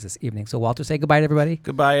some things this evening. So, Walter, say goodbye to everybody.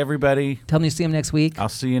 Goodbye, everybody. Tell me you see him next week. I'll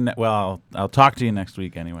see you. I'll talk to you next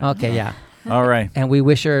week anyway. Okay, yeah. All right. And we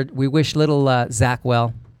wish little Zach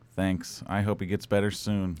well. Thanks. I hope he gets better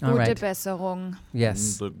soon. All right. Gute Besserung.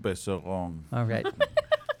 Yes. Gute Besserung. All right.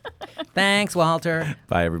 Thanks, Walter.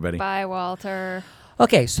 Bye, everybody. Bye, Walter.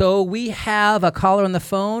 Okay, so we have a caller on the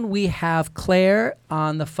phone. We have Claire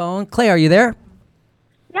on the phone. Claire, are you there?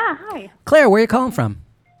 Yeah, hi. Claire, where are you calling from?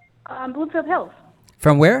 Bloomfield Hills.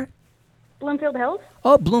 From where? Bloomfield Hills?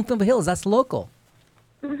 Oh, Bloomfield Hills. That's local.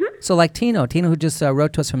 Mm-hmm. So like Tino who just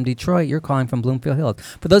wrote to us from Detroit, you're calling from Bloomfield Hills.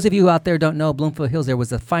 For those of you out there who don't know, Bloomfield Hills, there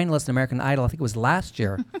was a finalist in American Idol, I think it was last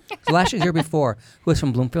year. It was last year before, who was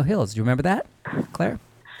from Bloomfield Hills. Do you remember that, Claire?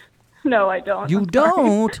 No, I don't. You I'm sorry.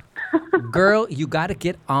 don't? Girl, you got to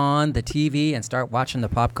get on the TV and start watching the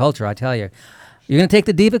pop culture, I tell you. You're going to take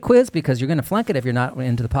the Diva quiz because you're going to flunk it if you're not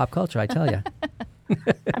into the pop culture, I tell you.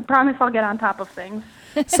 I promise I'll get on top of things.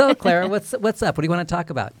 So, Claire, what's up? What do you want to talk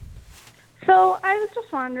about? So I was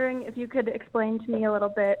just wondering if you could explain to me a little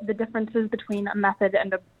bit the differences between a method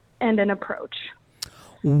and an approach.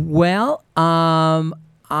 Well, I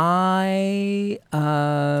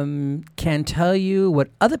can tell you what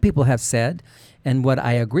other people have said, and what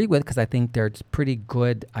I agree with, because I think they're pretty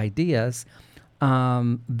good ideas.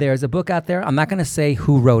 There's a book out there. I'm not going to say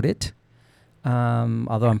who wrote it,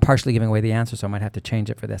 although I'm partially giving away the answer, so I might have to change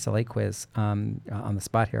it for the SLA quiz on the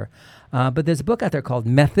spot here. But there's a book out there called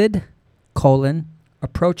Method,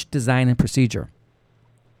 Approach, Design, and Procedure.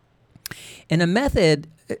 And a method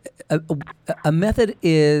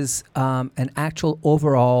is an actual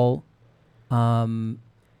overall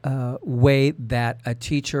way that a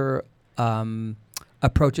teacher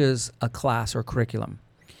approaches a class or curriculum.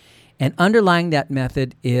 And underlying that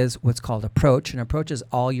method is what's called approach. And approach is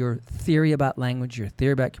all your theory about language, your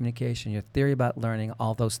theory about communication, your theory about learning,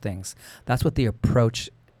 all those things. That's what the approach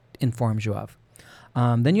informs you of.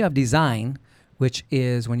 Then you have design, which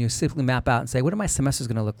is when you simply map out and say, what are my semesters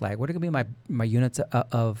going to look like? What are going to be my units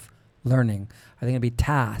of learning? Are they going to be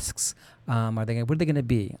tasks? What are they going to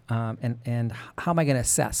be? And how am I going to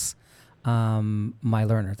assess my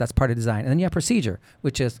learners? That's part of design. And then you have procedure,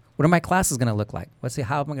 which is what are my classes going to look like?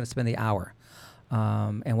 How am I going to spend the hour?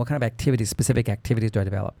 And what kind of specific activities do I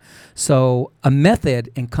develop? So a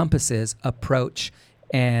method encompasses approach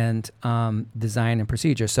and design and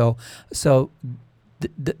procedure. So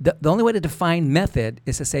the only way to define method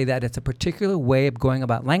is to say that it's a particular way of going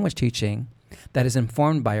about language teaching that is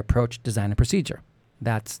informed by approach, design, and procedure.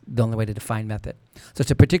 That's the only way to define method. So it's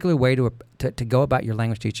a particular way to go about your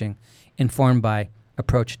language teaching informed by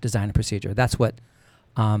approach, design, and procedure. That's what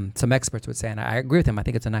some experts would say, and I agree with them. I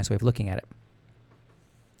think it's a nice way of looking at it.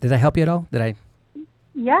 Did I help you at all?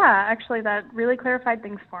 Yeah, actually, that really clarified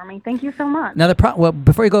things for me. Thank you so much. Now, well,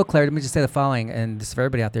 before you go, Claire, let me just say the following, and this is for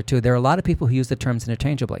everybody out there, too. There are a lot of people who use the terms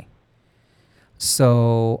interchangeably.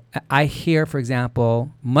 So I hear, for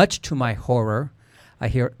example, much to my horror, I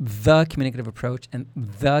hear the communicative approach and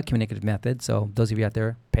the communicative method. So those of you out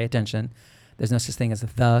there, pay attention. There's no such thing as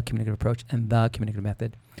the communicative approach and the communicative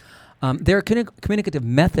method. There are communicative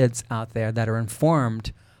methods out there that are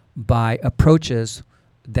informed by approaches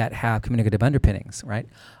that have communicative underpinnings, right?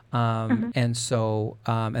 And so,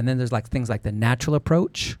 and then there's things like the natural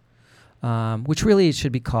approach, which really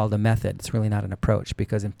should be called a method. It's really not an approach,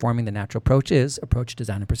 because informing the natural approach is approach,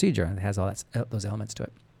 design, and procedure, and it has all those elements to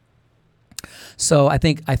it. So I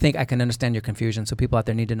think I can understand your confusion. So people out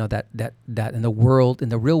there need to know that in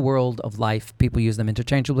the real world of life, people use them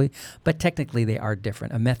interchangeably, but technically they are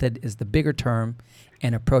different. A method is the bigger term,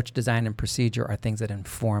 and approach, design, and procedure are things that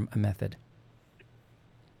inform a method.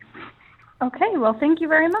 Okay, well, thank you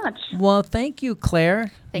very much. Well, thank you,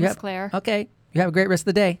 Claire. Thanks, Claire. Okay, you have a great rest of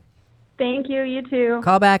the day. Thank you, you too.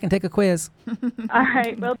 Call back and take a quiz. All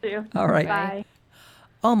right, will do. All right. Bye.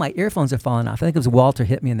 Oh, my earphones are falling off. I think it was Walter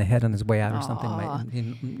hit me in the head on his way out or something.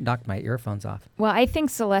 He knocked my earphones off. Well, I think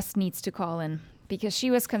Celeste needs to call in because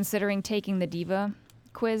she was considering taking the Diva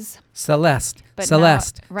quiz. Celeste. But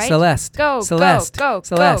Celeste. now, right? Celeste. Go, Celeste. go,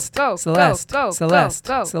 Celeste. go, Celeste. go, Celeste.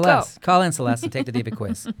 go, go, Celeste. go. Call in, Celeste, and take the Diva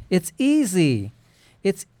quiz. It's easy.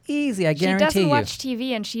 It's easy, I guarantee you. She doesn't watch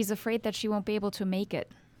TV, and she's afraid that she won't be able to make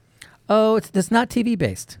it. Oh, it's not TV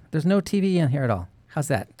based. There's no TV in here at all. How's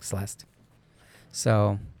that, Celeste?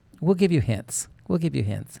 So we'll give you hints. We'll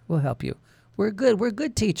help you. We're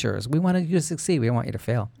good teachers. We want you to succeed. We don't want you to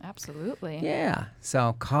fail. Absolutely. Yeah.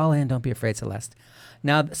 So call in. Don't be afraid, Celeste.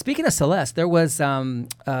 Now, speaking of Celeste, there was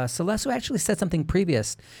Celeste who actually said something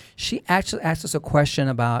previous. She actually asked us a question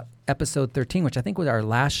about episode 13, which I think was our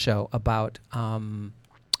last show, about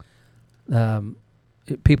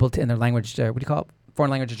people in their language, what do you call it?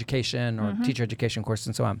 Foreign language education or teacher education courses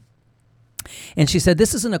and so on. And she said,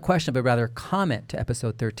 this isn't a question, but rather a comment to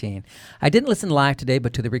episode 13. I didn't listen live today,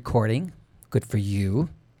 but to the recording. Good for you,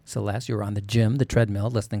 Celeste. You were on the treadmill,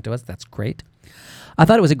 listening to us. That's great. I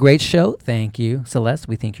thought it was a great show. Thank you, Celeste.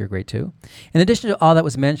 We think you're great, too. In addition to all that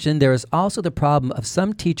was mentioned, there is also the problem of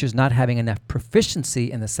some teachers not having enough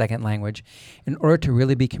proficiency in the second language in order to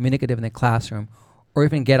really be communicative in the classroom or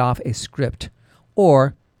even get off a script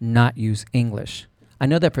or not use English. I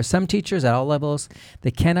know that for some teachers at all levels, they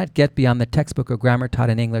cannot get beyond the textbook or grammar taught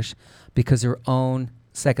in English because their own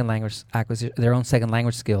second language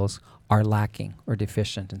skills are lacking or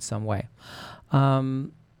deficient in some way.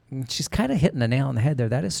 She's kind of hitting the nail on the head there.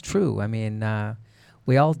 That is true. I mean,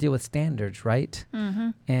 we all deal with standards, right? Mm-hmm.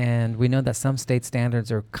 And we know that some state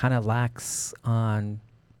standards are kind of lax on,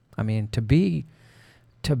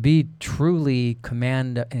 to be truly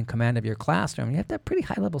in command of your classroom, you have to have pretty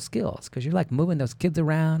high-level skills because you're moving those kids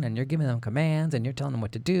around and you're giving them commands and you're telling them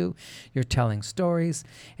what to do. You're telling stories.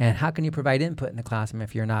 And how can you provide input in the classroom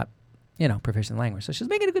if you're not, proficient in language? So she's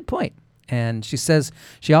making a good point. And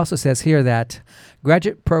she also says here that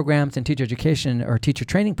graduate programs and teacher education or teacher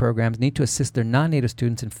training programs need to assist their non-native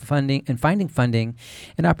students in finding funding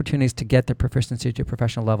and opportunities to get their proficiency to a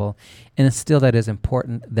professional level, and still that it is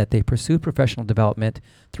important that they pursue professional development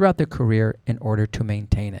throughout their career in order to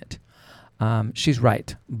maintain it. She's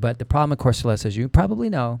right, but the problem, of course, Celeste, as you probably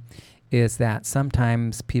know, is that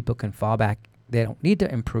sometimes people can fall back. They don't need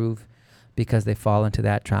to improve because they fall into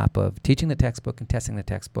that trap of teaching the textbook and testing the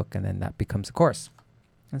textbook, and then that becomes a course.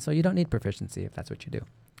 And so you don't need proficiency if that's what you do.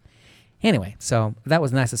 Anyway, so that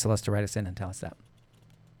was nice of Celeste to write us in and tell us that.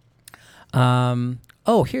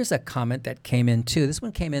 Here's a comment that came in too. This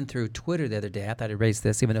one came in through Twitter the other day. I thought I'd raise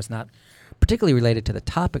this, even though it's not particularly related to the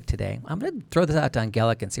topic today. I'm going to throw this out to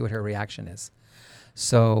Angelica and see what her reaction is.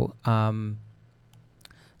 So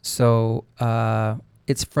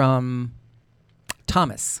it's from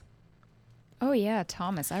Thomas. Oh, yeah,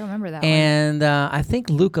 Thomas. I remember that And I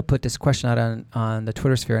think Luca put this question out on the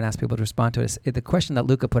Twitter sphere and asked people to respond to it. The question that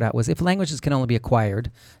Luca put out was, if languages can only be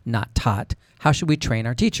acquired, not taught, how should we train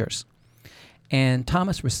our teachers? And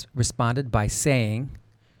Thomas responded by saying,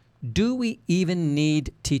 do we even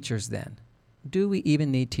need teachers then? Do we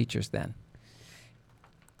even need teachers then?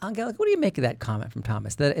 Angelica, what do you make of that comment from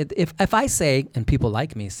Thomas? That if I say, and people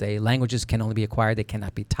like me say, languages can only be acquired, they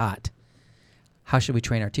cannot be taught, how should we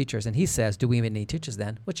train our teachers? And he says, do we even need teachers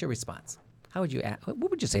then? What's your response? What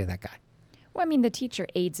would you say to that guy? Well, I mean, the teacher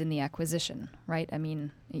aids in the acquisition, right? I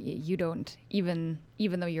mean, you don't, even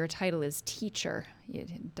though your title is teacher,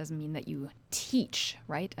 it doesn't mean that you teach,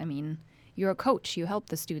 right? I mean, you're a coach. You help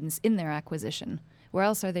the students in their acquisition. Where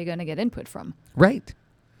else are they going to get input from? Right.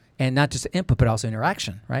 And not just input, but also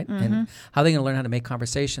interaction, right? Mm-hmm. And how are they going to learn how to make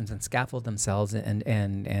conversations and scaffold themselves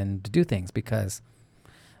and do things? Because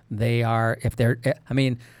they are,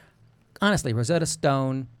 honestly, Rosetta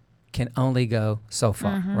Stone can only go so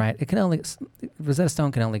far, right? Rosetta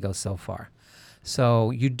Stone can only go so far.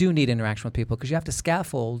 So you do need interaction with people because you have to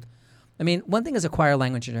scaffold. I mean, one thing is acquire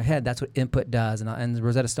language in your head. That's what input does, and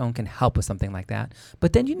Rosetta Stone can help with something like that.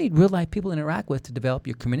 But then you need real-life people to interact with to develop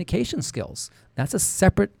your communication skills. That's a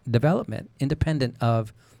separate development, independent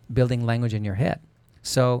of building language in your head.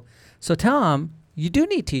 So Tom, you do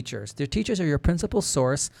need teachers. Their teachers are your principal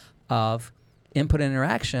source of input and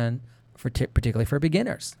interaction, particularly for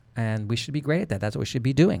beginners. And we should be great at that. That's what we should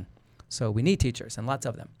be doing. So we need teachers, and lots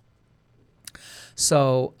of them.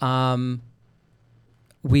 So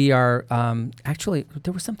we are actually,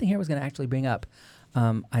 there was something here I was going to actually bring up.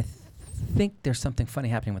 I think there's something funny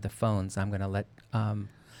happening with the phones. I'm going to let, no,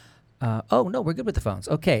 we're good with the phones.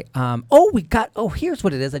 Okay. Here's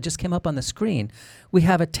what it is. I just came up on the screen. We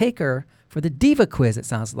have a taker for the Diva quiz, it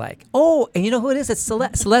sounds like. Oh, and you know who it is? It's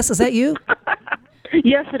Celeste. Celeste, is that you?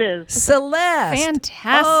 Yes, it is. Celeste.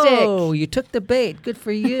 Fantastic. Oh, you took the bait. Good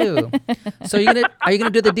for you. So are you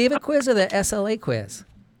gonna do the Diva quiz or the SLA quiz?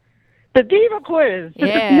 The Diva quiz.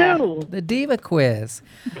 Yeah. No. The Diva quiz.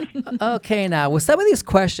 Okay, now with some of these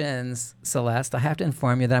questions, Celeste, I have to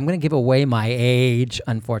inform you that I'm going to give away my age,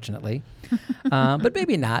 unfortunately. But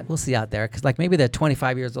maybe not. We'll see out there, because maybe the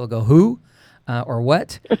 25 years old go, who? Or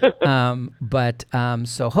what?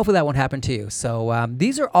 So hopefully that won't happen to you. So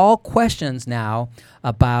these are all questions now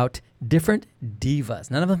about different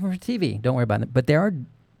divas. None of them are for TV. Don't worry about it. But there are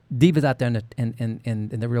divas out there in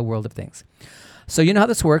the real world of things. So you know how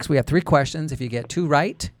this works. We have 3 questions. If you get 2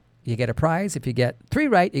 right, you get a prize. If you get 3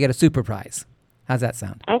 right, you get a super prize. How's that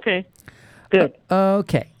sound? Okay. Good.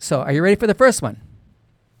 Okay. So are you ready for the first one?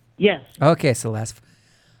 Yes. Okay, Celeste.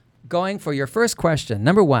 Going for your first question.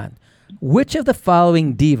 Number 1. Which of the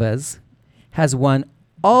following divas has won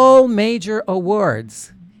all major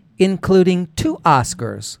awards, including 2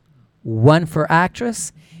 Oscars, 1 for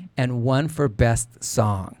actress and 1 for best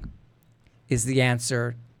song? Is the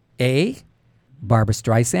answer A, Barbra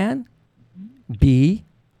Streisand, B,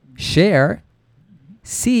 Cher,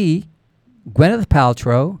 C, Gwyneth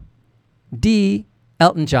Paltrow, D,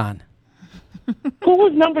 Elton John? Who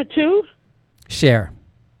was number 2? Cher.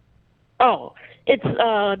 Oh, it's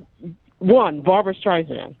 1, Barbra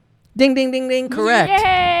Streisand. Ding, ding, ding, ding. Correct.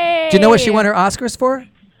 Yay! Do you know what she won her Oscars for?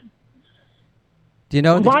 Do you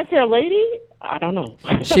know? My Fair Lady? I don't know.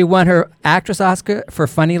 She won her actress Oscar for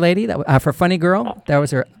Funny Lady, for Funny Girl. That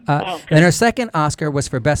was her. Okay. And her second Oscar was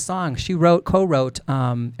for Best Song. She co-wrote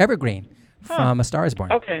Evergreen from A Star Is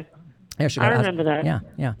Born. Okay. Yeah, she I got remember that.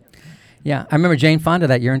 Yeah. I remember Jane Fonda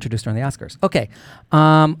that year introduced her on the Oscars. Okay.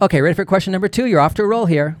 Ready for question number 2? You're off to a roll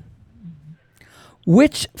here.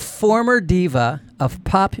 Which former diva of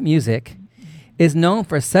pop music is known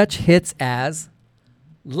for such hits as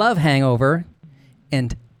Love Hangover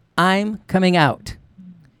and I'm Coming Out?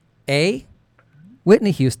 A,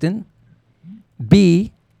 Whitney Houston,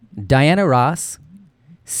 B, Diana Ross,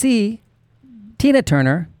 C, Tina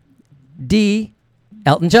Turner, D,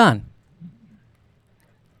 Elton John.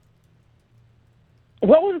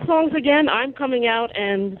 What were the songs again? I'm Coming Out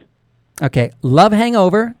and... Okay, Love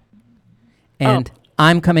Hangover and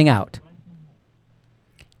I'm Coming Out.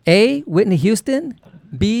 A, Whitney Houston,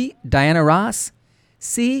 B, Diana Ross,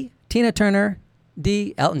 C, Tina Turner,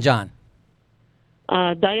 D, Elton John.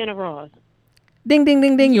 Diana Ross. Ding, ding,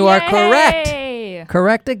 ding, ding. You are correct. Yay!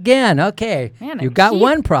 Correct again. Okay. Man, You got Keith-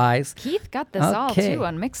 one prize. Keith got this all Okay. too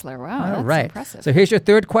on Mixler. Wow, All that's right. impressive. So here's your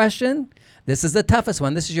third question. This is the toughest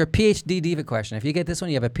one. This is your PhD diva question. If you get this one,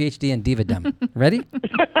 you have a PhD in divadom. Ready?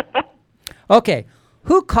 Okay.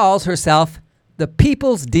 Who calls herself the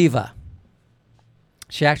people's diva?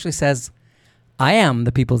 She actually says, I am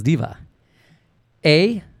the people's diva.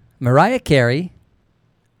 A, Mariah Carey.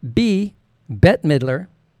 B, Bette Midler.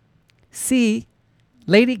 C,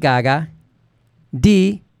 Lady Gaga.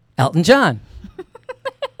 D, Elton John.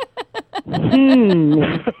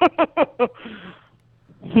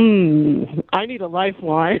 I need a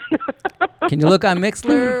lifeline. Can you look on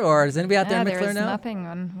Mixler, or does anybody out there on there Mixler is know? nothing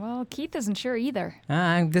on. Well, Keith isn't sure either.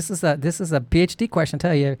 This is a PhD question. I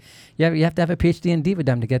tell you, you have to have a PhD in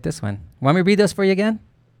divadom to get this one. Want me to read those for you again?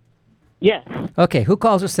 Yes. Okay, who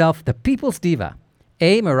calls herself the people's diva?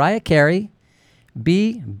 A, Mariah Carey.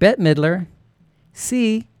 B, Bette Midler.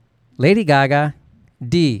 C, Lady Gaga.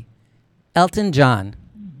 D, Elton John.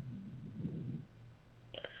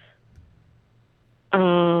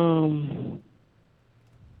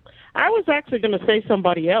 I was actually going to say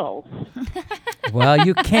somebody else. Well,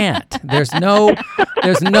 you can't. There's no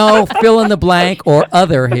fill in the blank or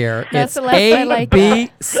other here. No, It's Celeste, A, I like B,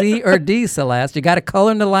 C, or D, Celeste. You got to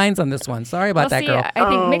color in the lines on this one. Sorry about Well, that, see, girl. I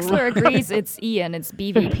think Mixler agrees it's Ian. It's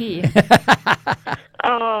BVP.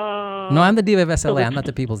 No, I'm the diva of SLA. I'm not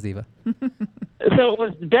the people's diva. So it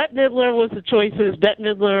was Bette Midler was the choices. Bette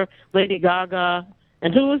Midler, Lady Gaga,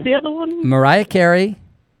 and who was the other one? Mariah Carey,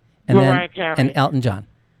 and Mariah Carey. and Elton John.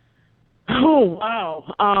 Oh, wow.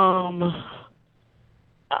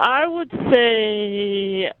 I would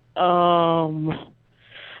say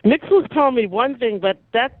Mix was telling me one thing, but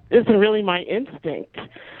that isn't really my instinct.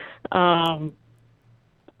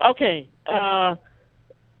 Okay.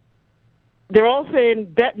 They're all saying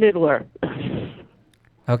Bette Midler.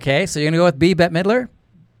 Okay, so you're going to go with B, Bette Midler?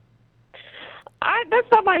 That's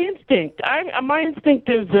not my instinct. My instinct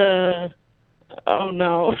is, oh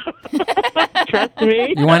no. Trust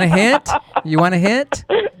me. You want a hint? You want a hint?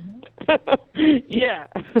 Yeah.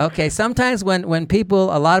 Okay, sometimes when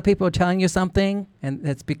a lot of people are telling you something, and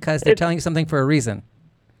it's because they're telling you something for a reason.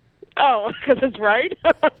 Oh, because it's right?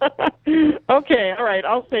 Okay, all right.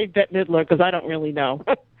 I'll say Bette Midler because I don't really know.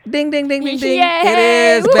 Ding, ding, ding, ding, ding. Yay! It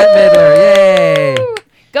is Woo! Bette Midler. Yay!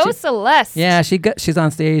 Go Celeste. Yeah, she's on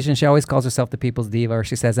stage, and she always calls herself the people's diva, or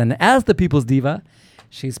she says, and as the people's diva,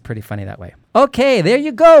 she's pretty funny that way. Okay, there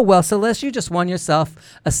you go. Well, Celeste, you just won yourself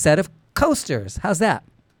a set of coasters. How's that?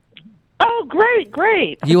 Oh,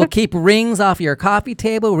 great. You will keep rings off your coffee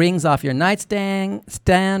table, rings off your nightstand,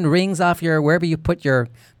 rings off your wherever you put your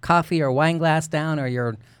coffee or wine glass down, or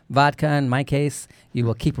your vodka. In my case, you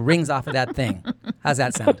will keep rings off of that thing. How's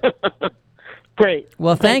that sound? Great.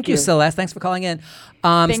 Well, thank you, Celeste. Thanks for calling in.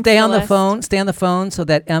 Thanks, Stay on the Celeste. phone. Stay on the phone so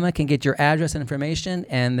that Emma can get your address and information,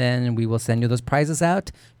 and then we will send you those prizes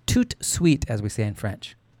out. Tout suite, as we say in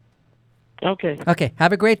French. Okay. Okay.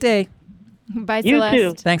 Have a great day. Bye, You Celeste.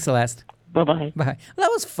 too. Thanks, Celeste. Bye-bye. Bye. Well, that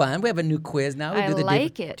was fun. We have a new quiz now. We I do the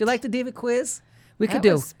like Diva. it. Do you like the Diva quiz? We could That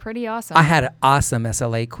do. was pretty awesome. I had an awesome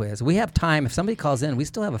SLA quiz. We have time. If somebody calls in, we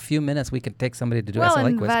still have a few minutes. We could take somebody to do well, SLA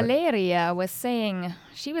and quiz. but- Valeria was saying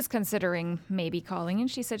she was considering maybe calling, and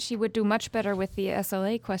she said she would do much better with the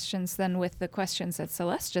SLA questions than with the questions that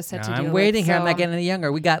Celeste just had to deal I'm waiting with. here. I'm so- not getting any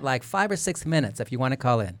younger. We got like 5 or 6 minutes if you want to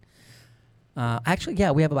call in. Actually,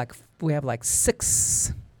 yeah, we have like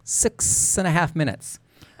six and a half minutes.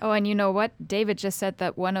 Oh, and you know what? David just said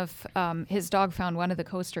that one of his dog found one of the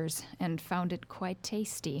coasters and found it quite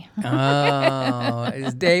tasty. Oh,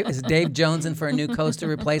 is Dave jonesing for a new coaster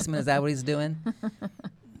replacement? Is that what he's doing?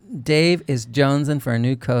 Dave is jonesing for a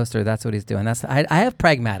new coaster. That's what he's doing. I have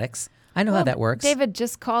pragmatics. I know how that works. David,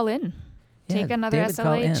 just call in. Yeah, Take another David,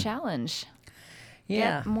 call in. SLA challenge.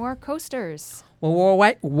 Yeah. Get more coasters. Well,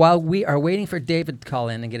 while we are waiting for David to call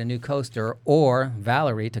in and get a new coaster, or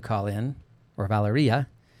Valerie to call in, or Valeria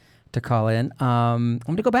to call in, I'm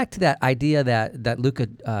going to go back to that idea that Luca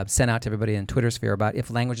sent out to everybody in Twitter sphere about if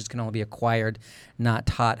languages can only be acquired, not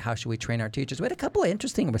taught, how should we train our teachers? We had a couple of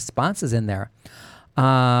interesting responses in there.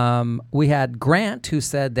 We had Grant, who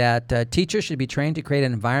said that teachers should be trained to create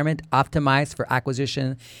an environment optimized for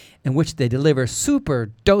acquisition in which they deliver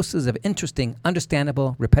super doses of interesting,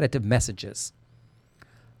 understandable, repetitive messages,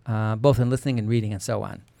 both in listening and reading and so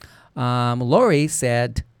on. Lori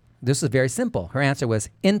said this was very simple. Her answer was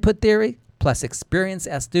input theory plus experience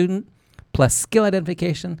as student plus skill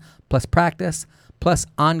identification plus practice plus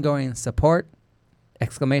ongoing support.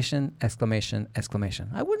 Exclamation, exclamation, exclamation.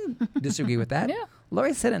 I wouldn't disagree with that. Yeah.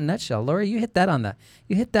 Lori said it in a nutshell. Lori, you hit that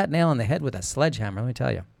nail on the head with a sledgehammer, let me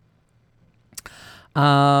tell you.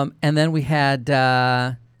 And then we had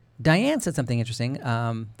Diane said something interesting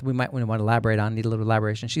that we might want to elaborate on, need a little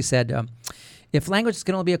elaboration. She said, if language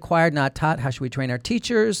can only be acquired, not taught, how should we train our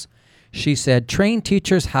teachers? She said, train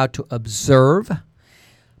teachers how to observe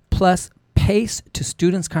plus pace to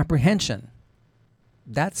students' comprehension.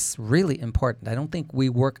 That's really important. I don't think we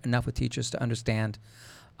work enough with teachers to understand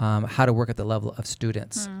how to work at the level of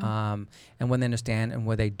students and when they understand and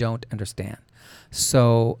when they don't understand.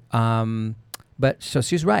 So, so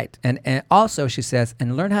she's right. And also she says,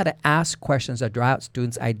 and learn how to ask questions that draw out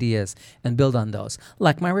students' ideas and build on those.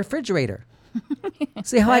 Like my refrigerator.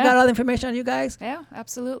 See how I got all the information on you guys? Yeah,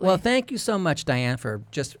 absolutely. Well, thank you so much, Diane, for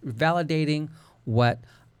just validating what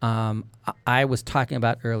I was talking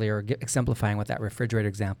about earlier, exemplifying with that refrigerator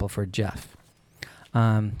example for Jeff.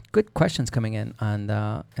 Good questions coming in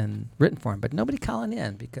on in written form, but nobody calling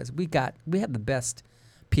in because we have the best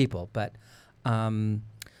people. But why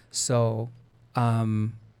am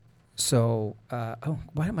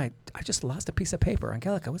I just lost a piece of paper,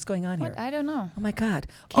 Angelica? What's going on here? I don't know. Oh my God!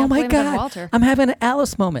 Can't Oh my blame it on God! Walter. I'm having an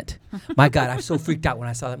Alice moment. My God! I was so freaked out when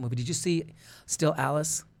I saw that movie. Did you see Still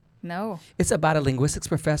Alice? No. It's about a linguistics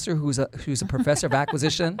professor who's a professor of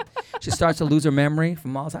acquisition. She starts to lose her memory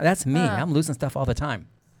from all the time. That's me. I'm losing stuff all the time.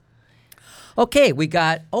 Okay, we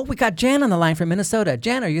got Jan on the line from Minnesota.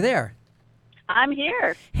 Jan, are you there? I'm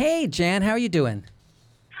here. Hey, Jan, how are you doing?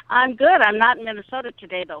 I'm good. I'm not in Minnesota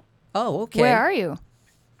today, though. Oh, okay. Where are you?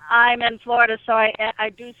 I'm in Florida, so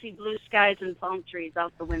I do see blue skies and palm trees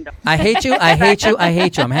out the window. I hate you. I hate you. I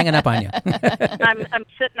hate you. I'm hanging up on you. I'm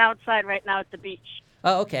sitting outside right now at the beach.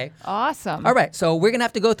 Oh, okay. Awesome. All right, so we're going to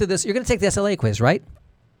have to go through this. You're going to take the SLA quiz, right?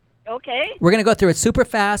 Okay. We're going to go through it super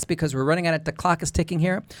fast because we're running out of the clock is ticking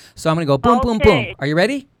here. So I'm going to go boom, boom, boom. Okay. Are you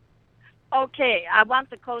ready? Okay. I want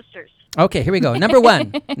the coasters. Okay, here we go. Number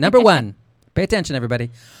one. Number one. Pay attention, everybody.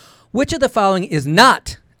 Which of the following is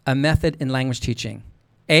not a method in language teaching?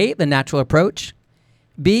 A, the natural approach.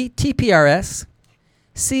 B, TPRS.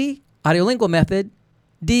 C, audiolingual method.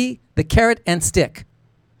 D, the carrot and stick.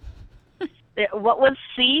 What was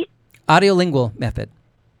C? Audiolingual method.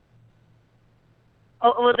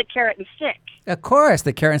 Oh, the carrot and stick. Of course,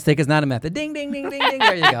 the carrot and stick is not a method. Ding, ding, ding, ding, ding.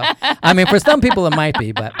 There you go. I mean, for some people it might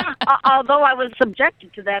be, but. Although I was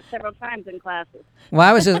subjected to that several times in classes.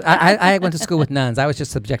 Well, I went to school with nuns. I was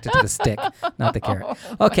just subjected to the stick, not the carrot.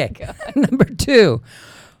 Okay, number two.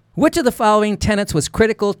 Which of the following tenets was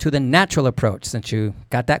critical to the natural approach? Since you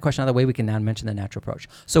got that question out of the way, we can now mention the natural approach.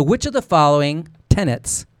 So which of the following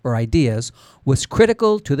tenets or ideas was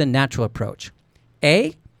critical to the natural approach?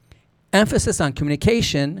 A, emphasis on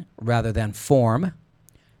communication rather than form.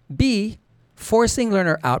 B, forcing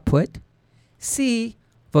learner output. C,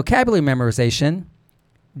 vocabulary memorization.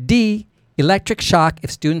 D, electric shock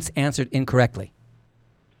if students answered incorrectly.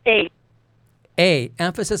 A. A,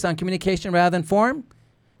 emphasis on communication rather than form.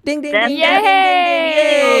 Ding, ding, That's ding, it. ding, ding,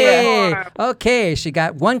 ding, ding. Yay! Okay, she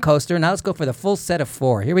got one coaster. Now let's go for the full set of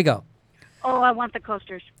 4. Here we go. Oh, I want the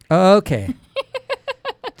coasters. Okay.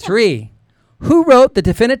 3. Who wrote the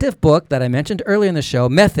definitive book that I mentioned earlier in the show,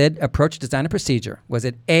 Method, Approach, Design, and Procedure? Was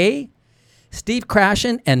it A, Steve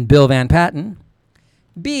Krashen and Bill Van Patten?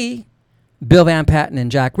 B, Bill Van Patten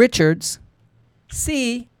and Jack Richards?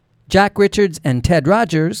 C, Jack Richards and Ted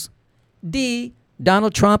Rogers? D,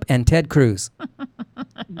 Donald Trump and Ted Cruz?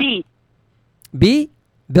 B. B,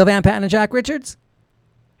 Bill Van Patten and Jack Richards?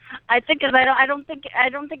 I think I don't think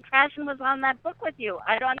Krashen was on that book with you.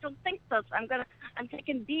 I don't think so. So I'm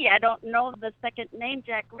taking B. I don't know the second name,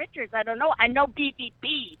 Jack Richards. I don't know. I know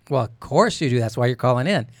BBB. Well, of course you do. That's why you're calling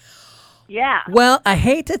in. Yeah. Well, I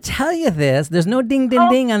hate to tell you this. There's no ding, ding,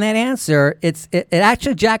 ding on that answer. It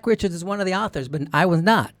actually, Jack Richards is one of the authors, but I was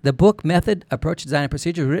not. The book Method, Approach, Design, and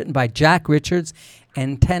Procedure was written by Jack Richards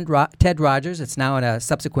and Ted Rogers. It's now in a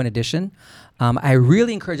subsequent edition. I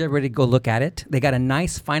really encourage everybody to go look at it. They got a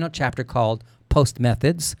nice final chapter called Post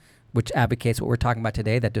Methods, which advocates what we're talking about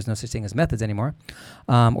today, that there's no such thing as methods anymore,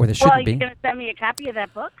 or there shouldn't be. Well, you're going to send me a copy of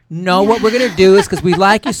that book? No, what we're going to do is, because we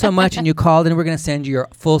like you so much and you called in, we're going to send you your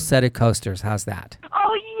full set of coasters. How's that?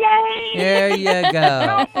 Oh, yay! There you go.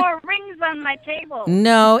 No more rings on on my table.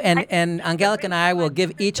 No, and Angelica and I will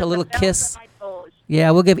give each a little kiss.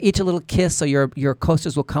 Yeah, we'll give each a little kiss so your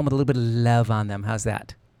coasters will come with a little bit of love on them. How's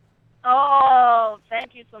that? Oh,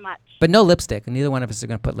 thank you so much. But no lipstick. Neither one of us are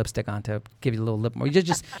going to put lipstick on to give you a little lip more. You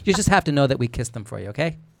just have to know that we kissed them for you,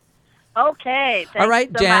 okay? Okay. All right,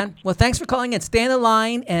 so Jan. much. Well, thanks for calling in. Stay on the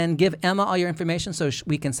line and give Emma all your information so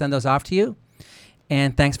we can send those off to you.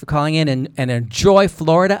 And thanks for calling in and enjoy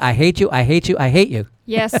Florida. I hate you. I hate you. I hate you.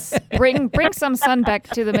 Yes, bring some sun back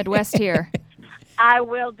to the Midwest here. I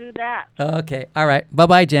will do that. Okay. All right.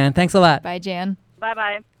 Bye-bye, Jan. Thanks a lot. Bye, Jan.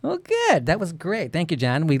 Bye-bye. Oh, good. That was great. Thank you,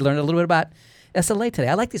 Jan. We learned a little bit about SLA today.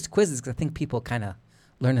 I like these quizzes because I think people kind of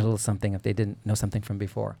learn a little something if they didn't know something from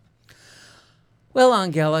before. Well,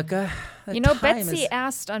 Angelica, the You know, time Betsy is-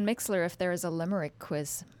 asked on Mixler if there is a limerick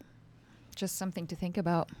quiz. Just something to think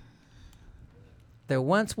about. There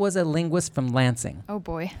once was a linguist from Lansing Oh,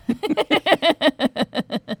 boy.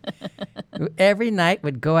 who every night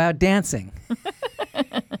would go out dancing.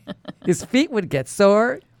 His feet would get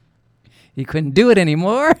sore. He couldn't do it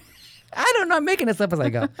anymore. I don't know. I'm making this up as I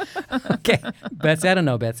go. Okay. Betsy, I don't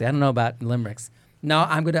know, Betsy. I don't know about limericks. No,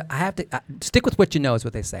 I have to stick with what you know is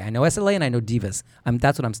what they say. I know SLA and I know divas.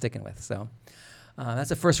 That's what I'm sticking with. So that's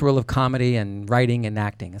the first rule of comedy and writing and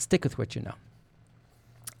acting. And stick with what you know.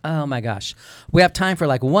 Oh, my gosh. We have time for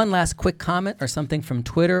like one last quick comment or something from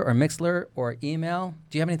Twitter or Mixler or email.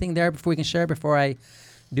 Do you have anything there before we can share before I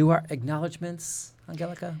do our acknowledgments,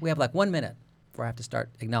 Angelica? We have like 1 minute before I have to start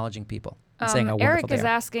acknowledging people and saying how wonderful Eric they is are.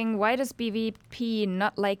 asking, why does BVP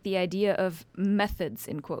not like the idea of methods,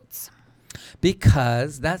 in quotes?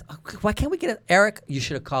 Because that's... Why can't we get it? Eric, you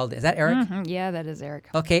should have called. Is that Eric? Mhm, yeah, that is Eric.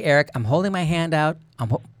 Okay, Eric, I'm holding my hand out. I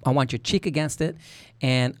want your cheek against it,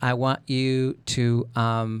 and I want you to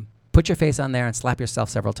put your face on there and slap yourself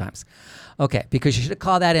several times. Okay, because you should have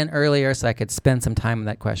called that in earlier so I could spend some time on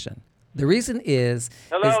that question. The reason is...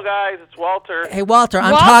 Hello, guys. It's Walter. Hey, Walter,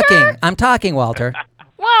 I'm Walter? talking. I'm talking, Walter.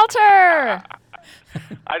 Walter!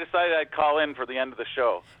 I decided I'd call in for the end of the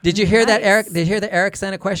show. Did you hear that, Nice. Eric? Did you hear that Eric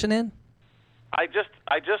sent a question in? I just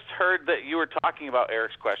heard that you were talking about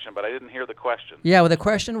Eric's question, but I didn't hear the question. Yeah, well, the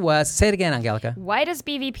question was... Say it again, Angelica. Why does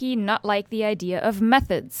BVP not like the idea of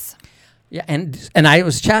methods? Yeah, and I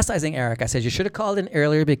was chastising Eric. I said, you should have called in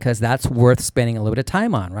earlier because that's worth spending a little bit of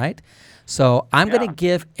time on, right? So I'm going to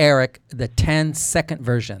give Eric the 10-second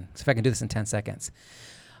version. So if I can do this in 10 seconds.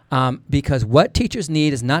 Because what teachers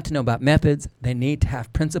need is not to know about methods. They need to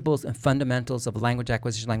have principles and fundamentals of language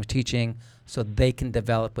acquisition, language teaching, so they can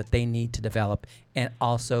develop what they need to develop and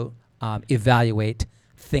also evaluate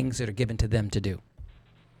things that are given to them to do.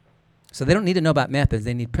 So they don't need to know about methods.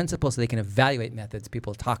 They need principles so they can evaluate methods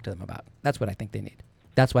people talk to them about. That's what I think they need.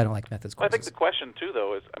 That's why I don't like methods Well, I courses. think the question, too,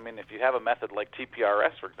 though, is, I mean, if you have a method like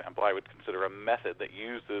TPRS, for example, I would consider a method that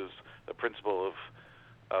uses the principle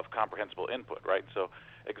of comprehensible input, right? So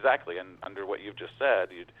exactly, and under what you've just said,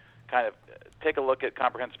 you'd kind of take a look at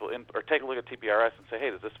comprehensible input, or take a look at TPRS and say, hey,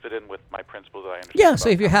 does this fit in with my principles that I understand? Yeah, so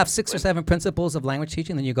about if you have comprehensible 6 or input? 7 principles of language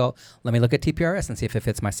teaching, then you go, let me look at TPRS and see if it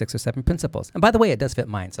fits my 6 or 7 principles. And by the way, it does fit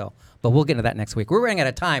mine, but we'll get into that next week. We're running out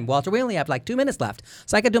of time, Walter. We only have like 2 minutes left,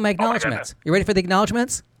 so I could do my acknowledgments. You ready for the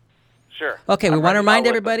acknowledgments? Sure. Okay, we I'm want to ready. remind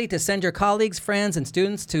I'll listen. everybody to send your colleagues, friends, and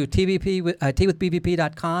students to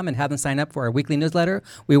twithbvp.com and have them sign up for our weekly newsletter.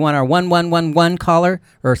 We want our 1111 caller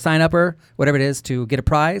or sign-upper, whatever it is, to get a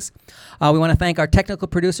prize. We want to thank our technical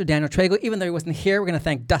producer, Daniel Trago. Even though he wasn't here, we're going to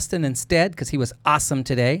thank Dustin instead because he was awesome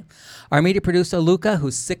today. Our media producer, Luca,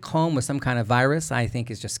 who's sick home with some kind of virus. I think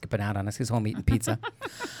he's just skipping out on us. He's home eating pizza.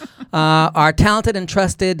 Our talented and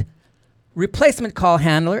trusted replacement call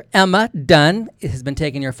handler, Emma Dunn, has been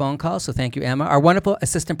taking your phone calls, so thank you, Emma. Our wonderful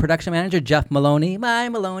assistant production manager, Jeff Maloney. My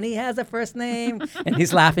Maloney has a first name. And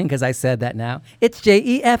he's laughing because I said that now. It's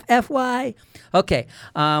Jeffy. Okay,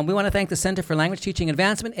 we want to thank the Center for Language Teaching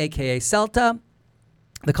Advancement, a.k.a. CELTA,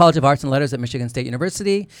 the College of Arts and Letters at Michigan State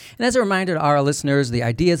University. And as a reminder to our listeners, the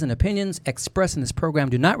ideas and opinions expressed in this program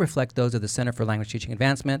do not reflect those of the Center for Language Teaching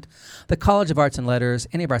Advancement, the College of Arts and Letters,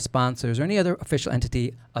 any of our sponsors, or any other official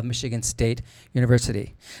entity of Michigan State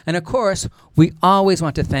University. And of course, we always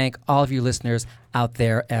want to thank all of you listeners out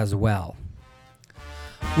there as well.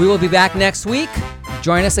 We will be back next week.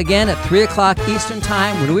 Join us again at 3 o'clock Eastern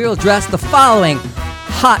Time when we will address the following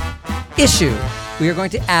hot issue. We are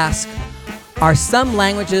going to ask, are some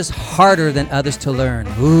languages harder than others to learn?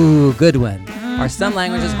 Ooh, good one. Are some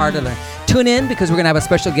languages harder to learn? Tune in because we're going to have a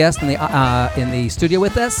special guest in the studio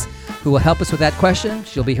with us who will help us with that question.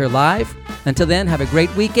 She'll be here live. Until then, have a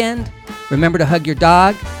great weekend. Remember to hug your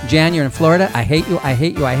dog. Jan, you're in Florida. I hate you, I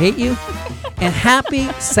hate you, I hate you. And happy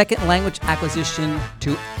second language acquisition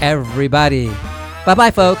to everybody.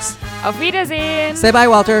 Bye-bye, folks. Auf Wiedersehen. Say bye,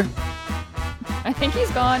 Walter. I think he's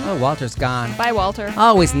gone. Oh, Walter's gone. Bye, Walter.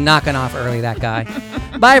 Always knocking off early, that guy.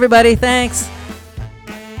 Bye, everybody. Thanks.